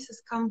 Inner Peace,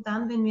 es kommt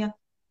dann, wenn wir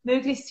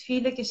möglichst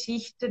viele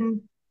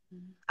Geschichten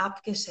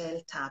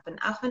abgestellt haben.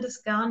 Auch wenn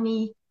das gar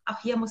nie,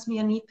 auch hier muss man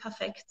ja nie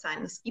perfekt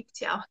sein. Das gibt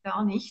es ja auch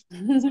gar nicht.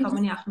 Es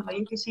kommen ja auch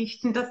neue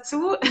Geschichten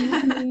dazu.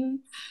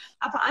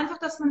 Aber einfach,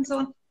 dass man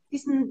so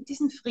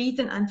diesen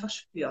Frieden einfach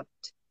spürt.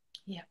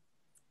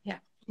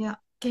 Ja.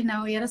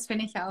 Genau, das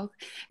finde ich auch.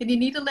 In den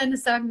Niederlanden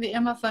sagen wir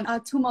immer von,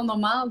 tu mal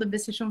normal, dann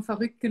bist du schon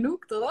verrückt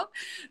genug, oder?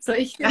 So,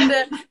 ich finde,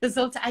 das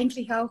sollte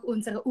eigentlich auch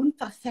unsere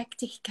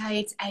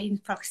Unperfektigkeit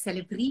einfach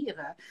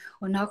zelebrieren.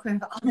 Und auch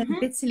wenn wir alle ein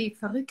bisschen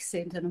verrückt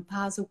sind und ein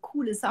paar so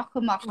coole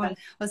Sachen machen,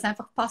 was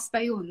einfach passt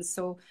bei uns.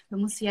 So, wir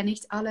müssen ja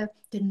nicht alle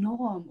die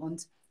Norm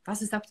und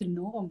was ist auch die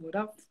Norm,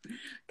 oder?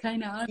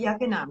 Keine Ahnung. Ja,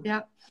 genau.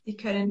 Die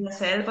können wir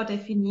selber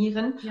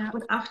definieren.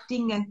 Und auch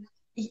Dinge,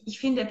 ich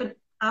finde eben,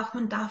 auch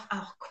man darf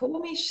auch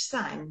komisch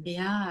sein.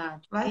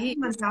 Weißt du,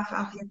 man darf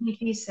auch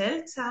irgendwie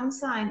seltsam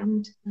sein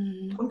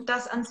und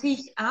das an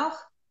sich auch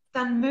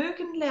dann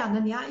mögen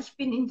lernen. Ja, ich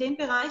bin in dem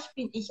Bereich,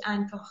 bin ich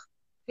einfach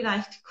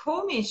vielleicht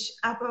komisch,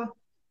 aber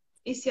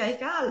ist ja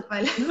egal,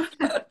 weil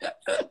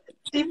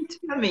stimmt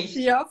für mich.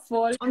 Ja,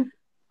 voll.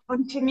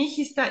 Und für mich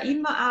ist da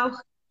immer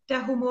auch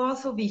der Humor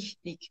so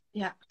wichtig,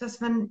 dass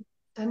man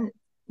dann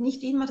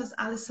nicht immer das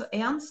alles so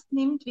ernst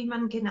nimmt, wie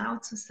man genau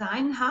zu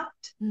sein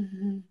hat.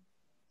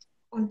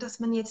 Und dass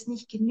man jetzt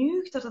nicht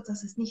genügt oder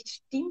dass es nicht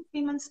stimmt,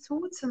 wie man es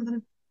tut,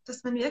 sondern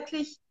dass man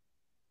wirklich,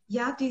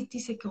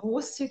 diese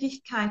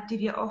Großzügigkeit, die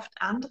wir oft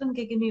anderen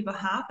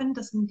gegenüber haben,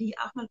 dass man die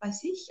auch mal bei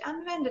sich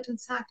anwendet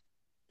und sagt,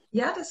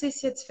 ja, das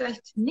ist jetzt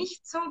vielleicht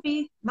nicht so,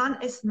 wie man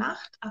es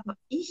macht, aber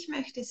ich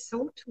möchte es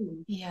so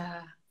tun.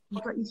 Ja,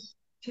 Oder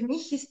für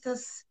mich ist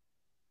das,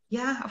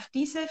 ja, auf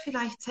diese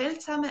vielleicht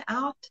seltsame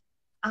Art,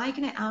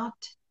 eigene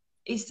Art,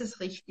 ist es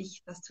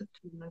richtig, das zu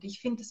tun. Und ich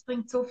finde, es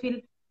bringt so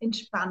viel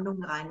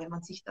Entspannung rein, wenn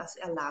man sich das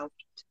erlaubt.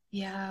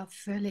 ja,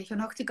 völlig.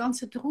 Und auch der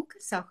ganze Druck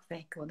ist auch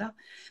weg, oder?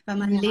 Weil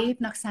man Ja. lebt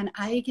nach seinem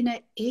eigenen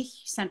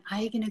Ich, sein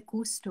eigenes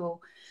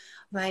Gusto.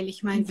 Weil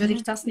ich meine, würde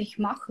ich Mhm. das nicht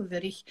machen,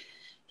 würde ich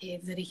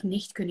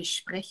nicht können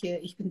sprechen.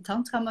 Ich bin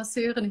Tantra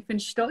Masseurin, ich bin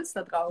stolz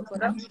darauf,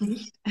 oder? Noch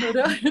nicht.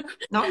 Oder?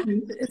 Noch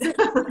nicht.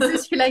 Es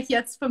ist vielleicht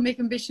jetzt für mich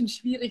ein bisschen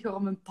schwieriger,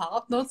 um einen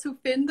Partner zu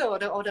finden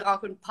oder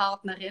auch eine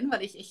Partnerin,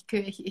 weil ich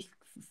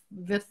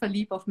werde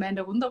verliebt auf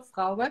Männer und auf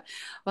Frauen,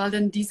 weil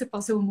dann diese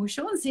Person muss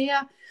schon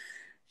sehr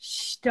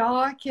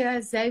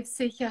starke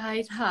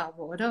Selbstsicherheit haben,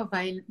 oder?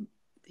 Weil,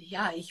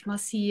 ja, ich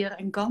massiere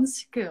einen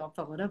ganzen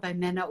Körper, oder? Bei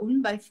Männern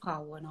und bei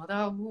Frauen,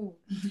 oder? Mhm.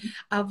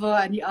 Aber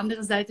an die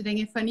andere Seite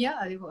denke ich von, ja,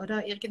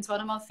 oder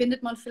irgendwann einmal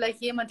findet man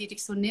vielleicht jemanden, die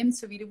dich so nimmt,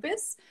 so wie du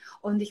bist.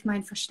 Und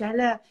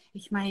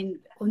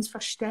uns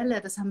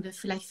verstellen, das haben wir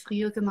vielleicht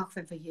früher gemacht,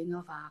 wenn wir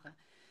jünger waren.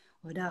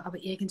 Oder? Aber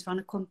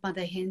irgendwann kommt man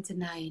dahinter,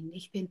 nein,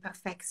 ich bin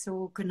perfekt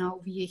so, genau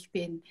wie ich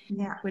bin.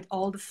 Ja, With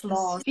all the das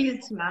flaws. ist viel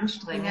zu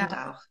anstrengend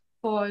Ja, auch.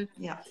 voll.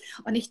 Ja.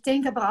 Und ich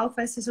denke aber auch,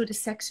 weißt du, so die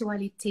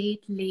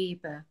Sexualität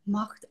leben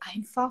macht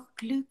einfach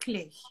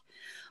glücklich.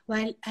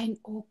 Weil ein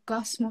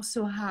Orgasmus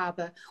zu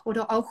haben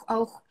oder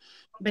auch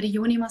bei der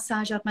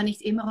Yoni-Massage hat man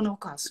nicht immer einen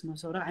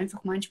Orgasmus, oder?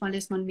 Einfach manchmal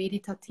ist man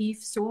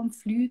meditativ so am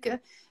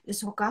Flüge.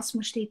 Das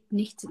Orgasmus steht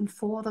nicht im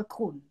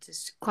Vordergrund.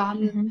 Es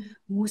kann, Mhm.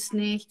 muss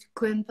nicht,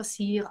 können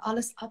passieren,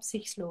 alles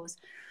absichtslos.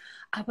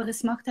 Aber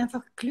es macht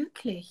einfach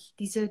glücklich,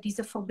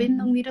 diese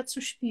Verbindung Mhm. wieder zu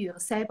spüren.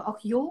 Selber auch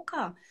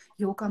Yoga.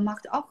 Yoga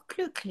macht auch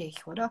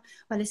glücklich, oder?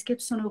 Weil es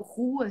gibt so eine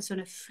Ruhe, so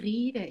eine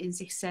Friede in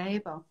sich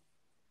selber.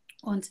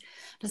 Und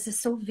das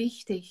ist so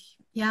wichtig.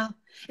 Ja,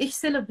 ich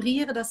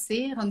zelebriere das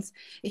sehr und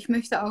ich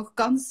möchte auch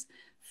ganz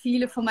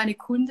viele von meinen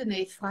Kunden,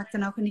 ich frage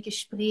dann auch in die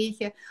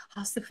Gespräche,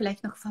 hast du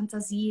vielleicht noch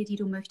Fantasie, die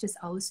du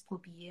möchtest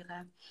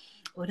ausprobieren?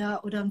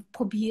 Oder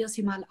probier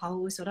sie mal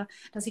aus. Oder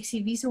dass ich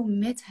sie wie so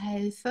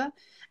mithelfe,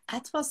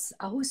 etwas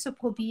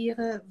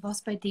auszuprobieren,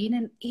 was bei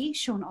denen eh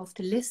schon auf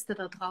der Liste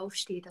da drauf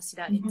steht, dass sie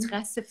da Mhm.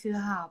 Interesse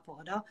für haben.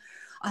 Oder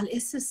all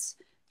ist es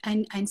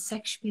ein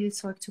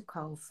Sexspielzeug zu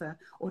kaufen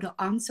oder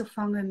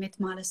anzufangen mit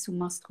mal zu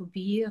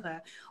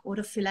masturbieren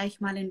oder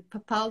vielleicht mal eine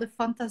totale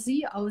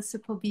Fantasie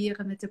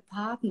auszuprobieren mit dem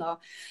Partner.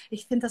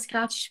 Ich finde das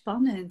gerade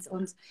spannend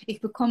und ich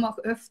bekomme auch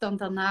öfter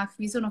danach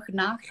wie so noch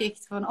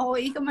Nachrichten von, oh,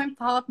 ich und mein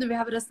Partner, wir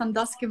haben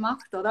das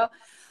gemacht, oder?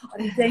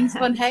 Und ich denke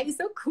von, hey,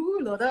 so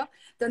cool, oder?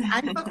 Dann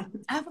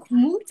einfach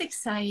mutig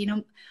sein,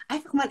 um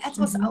einfach mal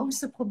etwas Mhm.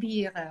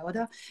 auszuprobieren,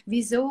 oder?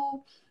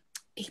 Wieso?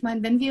 Ich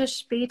meine, wenn wir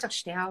später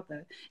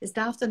sterben, es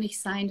darf doch nicht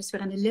sein, dass wir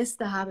eine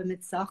Liste haben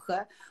mit Sachen,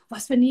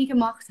 was wir nie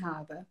gemacht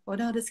haben,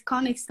 oder? Das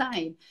kann nicht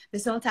sein. Wir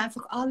sollten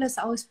einfach alles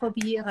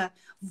ausprobieren,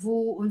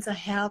 wo unser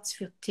Herz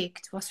für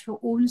tickt, was für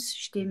uns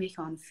stimmig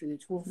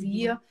anfühlt, wo Mhm.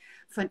 wir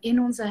von in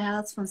unser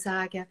Herz von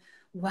sagen,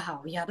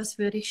 wow, ja, das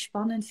würde ich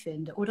spannend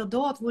finden. Oder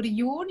dort, wo die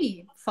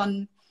Joni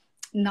von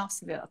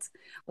nass wird,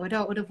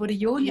 oder wo die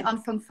Joni Ja.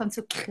 anfängt von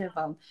zu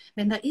kribbeln.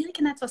 Wenn da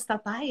irgendetwas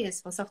dabei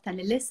ist, was auf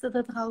deiner Liste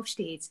da drauf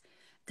steht,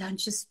 dann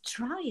just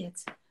try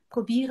it.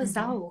 Probiere es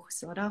Mhm.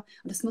 aus, oder?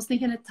 Und das muss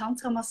nicht eine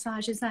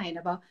Tantra-Massage sein,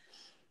 aber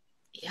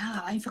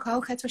ja, einfach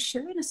auch etwas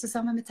Schönes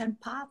zusammen mit deinem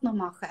Partner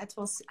machen.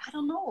 Etwas, I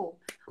don't know,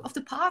 auf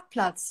dem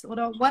Parkplatz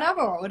oder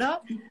whatever,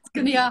 oder? Es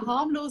können ja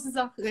harmlose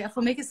Sachen, ja,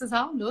 für mich ist das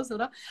harmlos,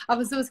 oder?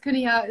 Aber so, es können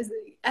ja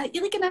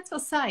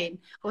irgendetwas sein.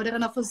 Oder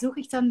dann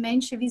versuche ich dann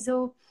Menschen,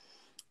 wieso,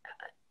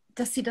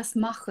 dass sie das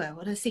machen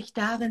oder sich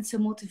darin zu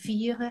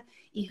motivieren,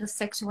 ihre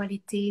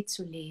Sexualität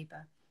zu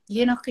leben.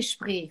 Je nach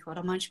Gespräch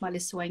oder manchmal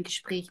ist so ein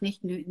Gespräch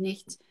nicht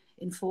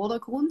im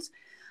Vordergrund,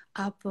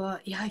 aber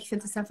ja, ich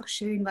finde es einfach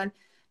schön, weil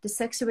das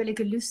sexuelle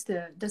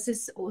Gelüste, das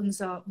ist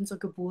unser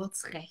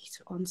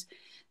Geburtsrecht und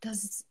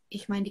das ist,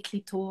 ich meine, die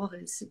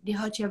Klitoris, die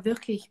hat ja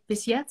wirklich,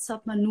 bis jetzt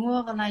hat man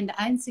nur allein der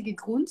einzige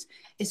Grund,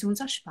 ist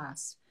unser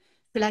Spaß.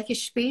 Vielleicht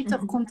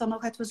später Mhm. kommt da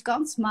noch etwas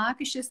ganz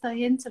Magisches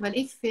dahinter, weil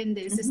ich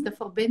finde, es ist Mhm. eine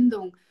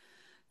Verbindung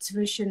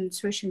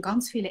zwischen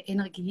ganz vielen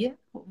Energien,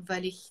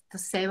 weil ich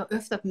das selber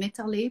öfter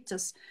miterlebt,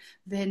 dass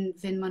wenn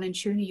man eine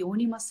schöne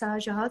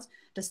Yoni-Massage hat,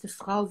 dass die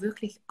Frau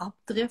wirklich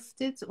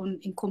abdriftet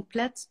und in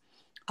komplett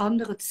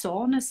andere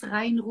Zones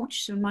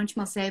reinrutscht und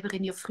manchmal selber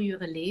in ihr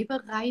frühere Leben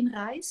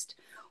reinreist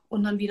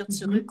und dann wieder Mhm.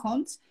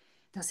 zurückkommt.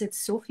 Da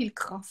sitzt so viel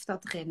Kraft da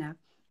drin.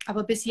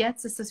 Aber bis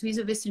jetzt ist das wie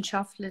so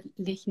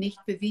wissenschaftlich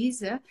nicht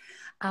bewiesen.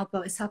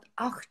 Aber es hat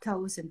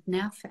 8000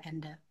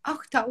 Nervenenden.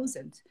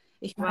 8000.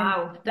 Ich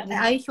meine, Wow. der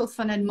Ja. Eichel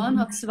von einem Mann Mhm.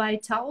 hat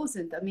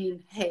 2000. I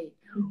mean, hey,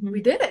 we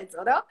Mhm. did it,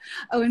 oder?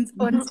 Und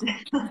Mhm.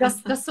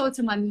 das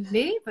sollte man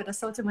leben, das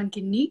sollte man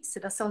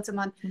genießen, das sollte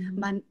Mhm.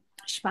 man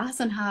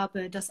Spaß an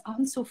habe, das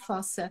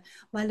anzufassen,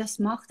 weil das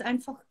macht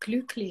einfach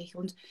glücklich.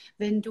 Und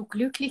wenn du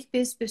glücklich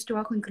bist, bist du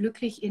auch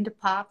glücklich in der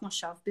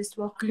Partnerschaft, bist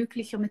du auch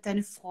glücklicher mit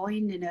deinen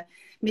Freundinnen,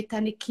 mit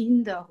deinen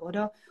Kindern,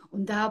 oder?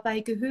 Und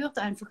dabei gehört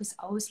einfach das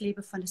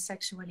Ausleben von der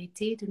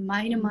Sexualität in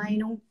meiner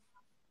Meinung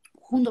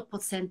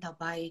 100%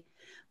 dabei,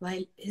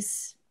 weil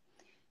es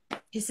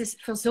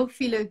ist für so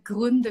viele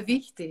Gründe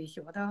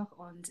wichtig, oder?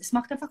 Und es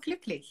macht einfach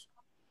glücklich.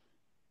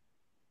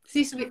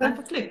 Siehst du, wie,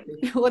 Einfach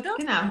glücklich. oder?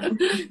 Genau.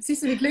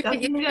 Siehst du, wie Da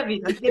glücklich sind wir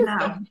wieder,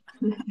 genau.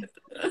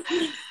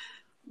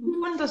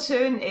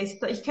 Wunderschön,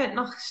 Esther. Ich könnte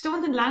noch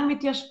stundenlang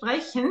mit dir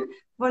sprechen.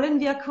 Wollen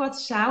wir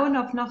kurz schauen,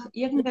 ob noch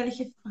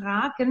irgendwelche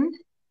Fragen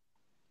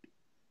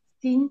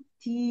sind,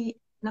 die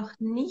noch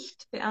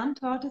nicht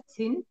beantwortet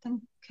sind?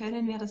 Dann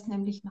können wir das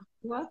nämlich noch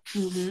kurz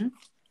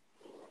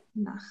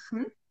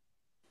machen.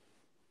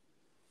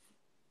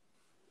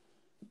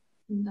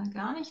 Bin da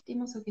gar nicht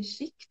immer so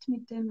geschickt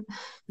mit dem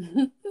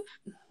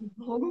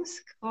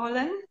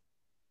Rumscrollen.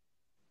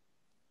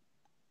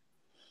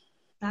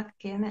 Sag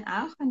gerne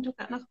auch, wenn du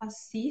gerade noch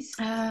was siehst.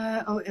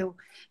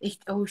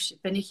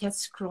 Wenn ich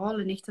jetzt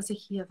scrolle, nicht, dass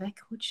ich hier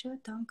wegrutsche.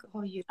 Danke.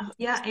 Ach,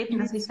 ja, eben,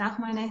 das ist auch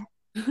meine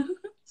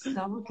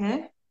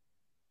Sorge.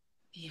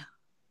 Ja,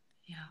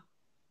 ja,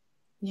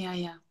 ja,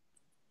 ja.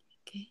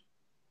 Okay,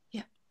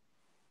 ja.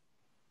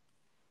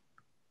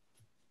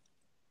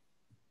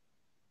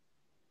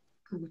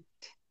 Gut.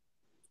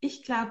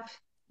 Ich glaube,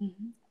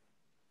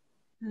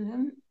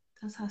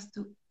 das hast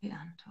du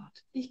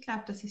beantwortet. Ich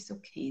glaube, das ist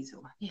okay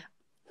so. Ja.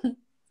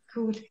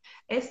 Gut.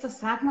 Esther,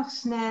 sag noch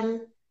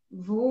schnell,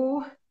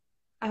 wo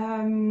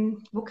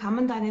kann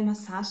man deine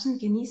Massagen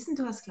genießen?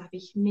 Du hast, glaube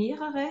ich,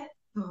 mehrere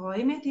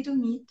Räume, die du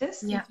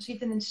mietest in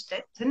verschiedenen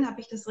Städten.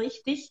 Habe ich das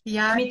richtig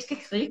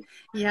mitgekriegt?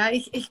 Ja,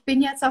 ich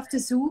bin jetzt auf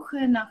der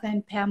Suche nach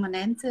einem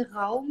permanenten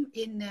Raum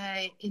in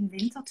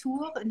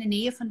Winterthur. In der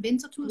Nähe von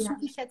Winterthur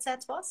suche ich jetzt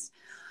etwas.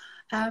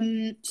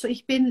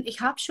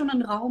 Ich habe schon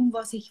einen Raum,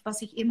 was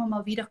ich immer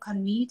mal wieder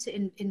kann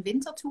mieten in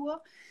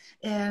Winterthur.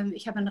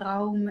 Ich habe einen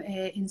Raum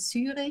in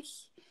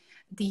Zürich,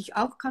 die ich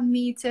auch kann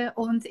mieten,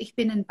 und ich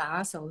bin in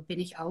Basel, bin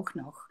ich auch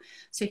noch.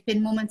 So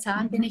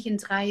momentan bin ich in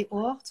 3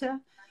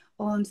 Orten,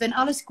 und wenn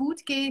alles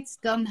gut geht,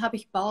 dann habe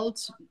ich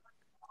bald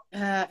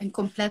ein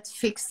komplett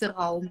fixer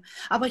Raum.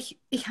 Aber ich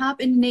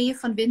habe in der Nähe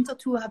von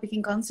Winterthur habe ich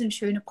einen ganz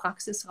schönen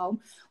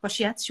Praxisraum, was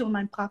jetzt schon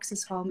mein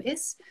Praxisraum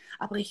ist.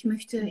 Aber ich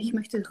möchte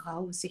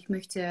raus. Ich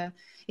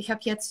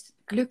habe jetzt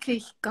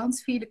glücklich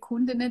ganz viele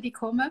Kundinnen, die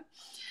kommen,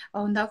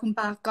 und auch ein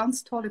paar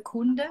ganz tolle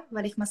Kunden,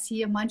 weil ich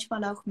massiere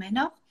manchmal auch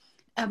Männer,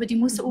 aber die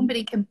müssen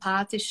unbedingt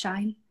empathisch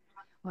sein.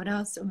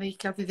 Oder? Ich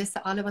glaube, wir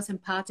wissen alle, was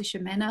empathische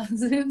Männer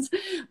sind.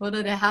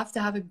 Oder they have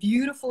to have a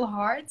beautiful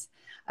heart.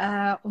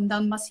 Und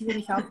dann massiere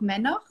ich auch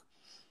Männer.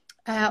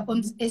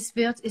 Und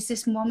es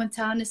ist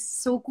momentan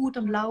so gut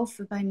am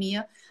Laufen bei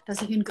mir,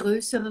 dass ich einen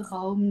größeren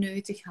Raum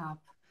nötig habe.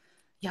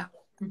 Ja.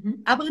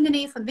 Aber in der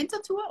Nähe von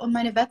Winterthur, und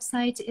meine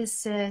Website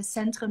ist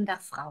Zentrum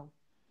der Frau.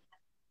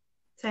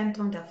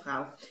 Zentrum der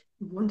Frau.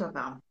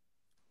 Wunderbar.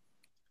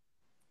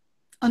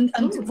 Und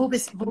wo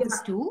bist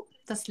du?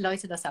 Dass die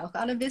Leute das auch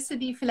alle wissen,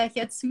 die vielleicht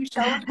jetzt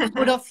zuschauen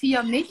oder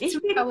vier nicht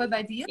Zuschauer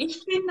bei dir?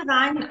 Ich bin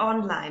rein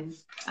online.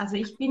 Also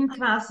ich bin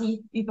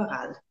quasi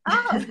überall.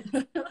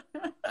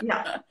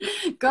 Ja.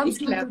 Ganz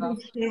clever.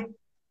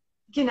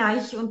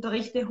 Ich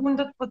unterrichte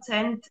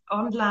 100%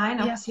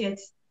 online, ob es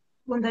jetzt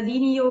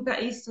Kundalini-Yoga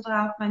ist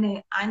oder auch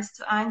meine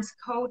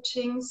 1:1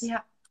 Coachings.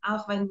 Ja.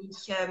 Auch wenn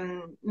ich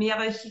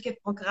mehrwöchige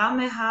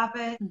Programme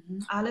habe,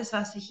 alles,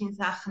 was ich in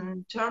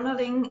Sachen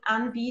Journaling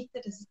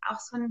anbiete, das ist auch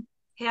so ein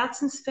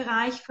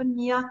Herzensbereich von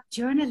mir.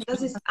 Journaling.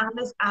 Das ist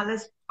alles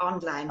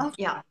online.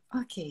 Okay. Ja.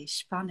 Okay,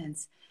 spannend.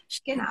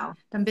 Genau.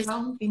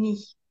 Darum bin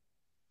ich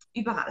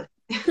überall.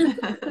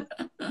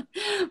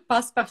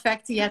 Passt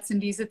perfekt jetzt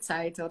in diese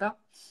Zeit, oder?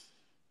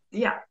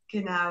 Ja,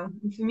 genau.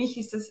 Und für mich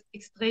ist es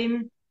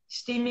extrem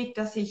stimmig,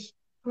 dass ich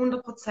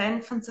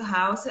 100% von zu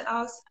Hause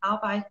aus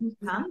arbeiten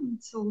kann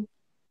und so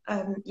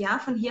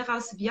von hier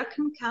aus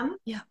wirken kann.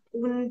 Ja.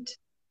 Und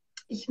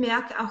ich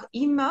merke auch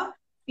immer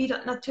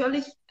wieder,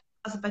 natürlich,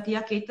 also bei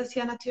dir geht das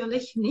ja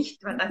natürlich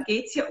nicht, weil da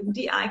geht es ja um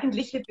die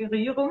eigentliche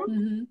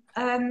Berührung.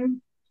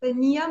 Bei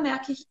mir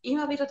merke ich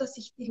immer wieder, dass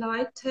sich die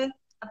Leute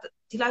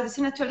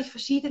sind natürlich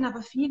verschieden,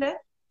 aber viele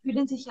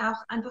fühlen sich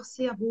auch einfach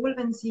sehr wohl,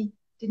 wenn sie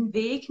den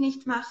Weg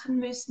nicht machen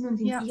müssen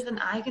und in ihren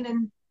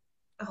eigenen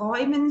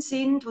Räumen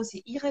sind, wo sie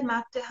ihre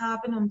Matte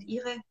haben und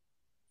ihre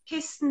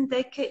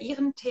Kistendecke,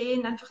 ihren Tee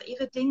und einfach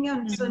ihre Dinge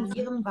und so in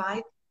ihrem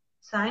Vibe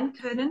sein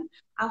können,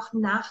 auch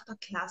nach der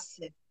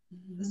Klasse.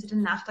 Dass sie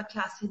dann nach der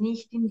Klasse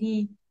nicht in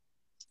die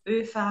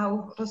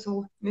ÖV oder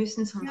so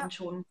müssen, sondern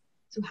schon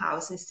zu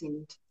Hause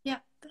sind. Ja,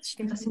 das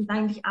stimmt. Und das sind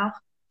eigentlich auch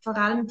vor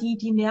allem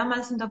die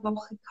mehrmals in der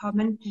Woche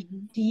kommen,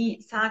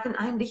 die sagen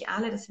eigentlich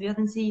alle, das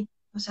würden sie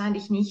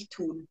wahrscheinlich nicht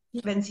tun,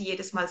 wenn sie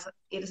jedes Mal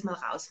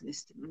raus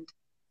müssten. Und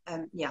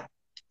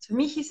für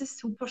mich ist es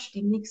super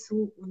stimmig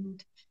so,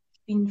 und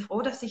ich bin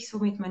froh, dass ich so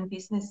mit meinem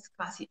Business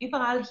quasi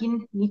überall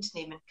hin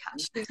mitnehmen kann.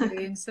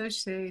 Schön, so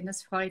schön.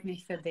 Das freut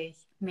mich für dich.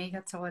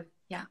 Mega toll.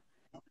 Ja.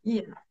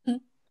 Ja.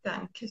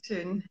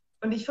 Dankeschön.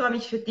 Und ich freue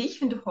mich für dich,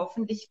 wenn du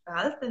hoffentlich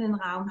bald einen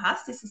Raum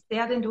hast. Ist es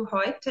der, den du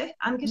heute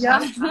Ja,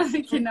 angeschaut hast?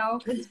 genau,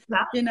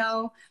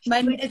 genau. Ich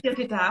drücke dir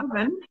die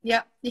Daumen.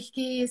 Ja, ich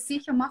gehe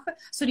sicher machen.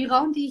 So die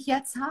Raum, die ich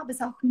jetzt habe,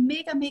 ist auch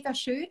mega, mega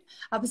schön.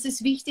 Aber es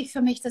ist wichtig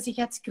für mich, dass ich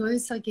jetzt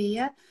größer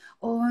gehe.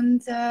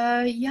 Und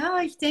ja,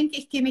 ich denke,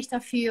 ich gehe mich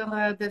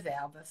dafür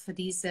bewerben für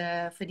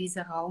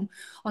diese Raum.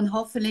 Und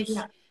hoffentlich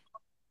Ja,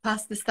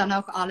 passt es dann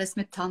auch alles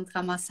mit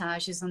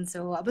Tantra-Massages und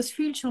so. Aber es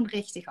fühlt schon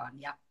richtig an,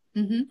 ja.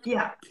 Mhm.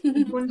 ja,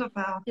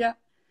 wunderbar. Ja,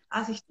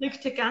 Also ich drücke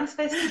dir ganz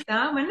fest die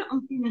Daumen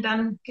und bin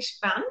dann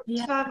gespannt,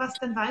 ja, was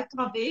dein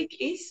weiterer Weg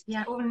ist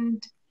ja,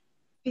 und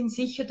bin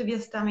sicher, du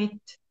wirst damit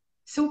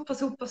super,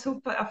 super,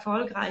 super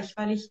erfolgreich,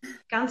 weil ich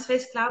ganz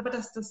fest glaube,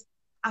 dass das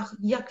auch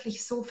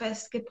wirklich so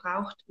fest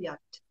gebraucht wird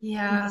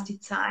und dass ja, die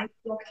Zeit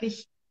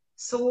wirklich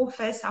so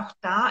fest auch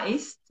da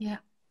ist, ja,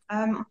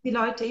 und die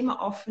Leute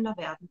immer offener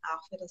werden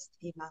auch für das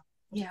Thema,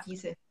 also ja.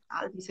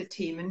 all diese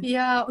Themen.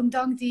 Ja, und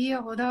dank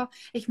dir, oder?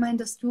 Ich meine,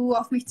 dass du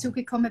auf mich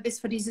zugekommen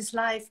bist für dieses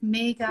Live.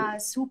 Mega,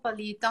 super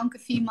lieb. Danke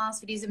vielmals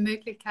für diese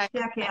Möglichkeit.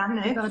 Sehr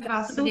gerne, Über war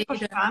das zu super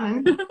reden.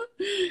 spannend.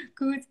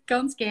 Gut,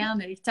 ganz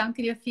gerne. Ich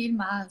danke dir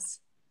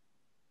vielmals.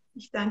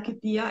 Ich danke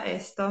dir,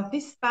 Esther.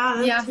 Bis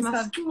Ja, bald. bis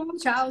Mach's bald. gut.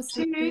 Ciao,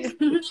 Tschüss.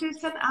 Sweetie.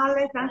 Tschüss an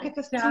alle. Danke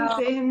fürs Ciao.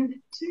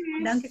 Zusehen.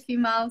 Danke Tschüss.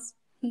 vielmals.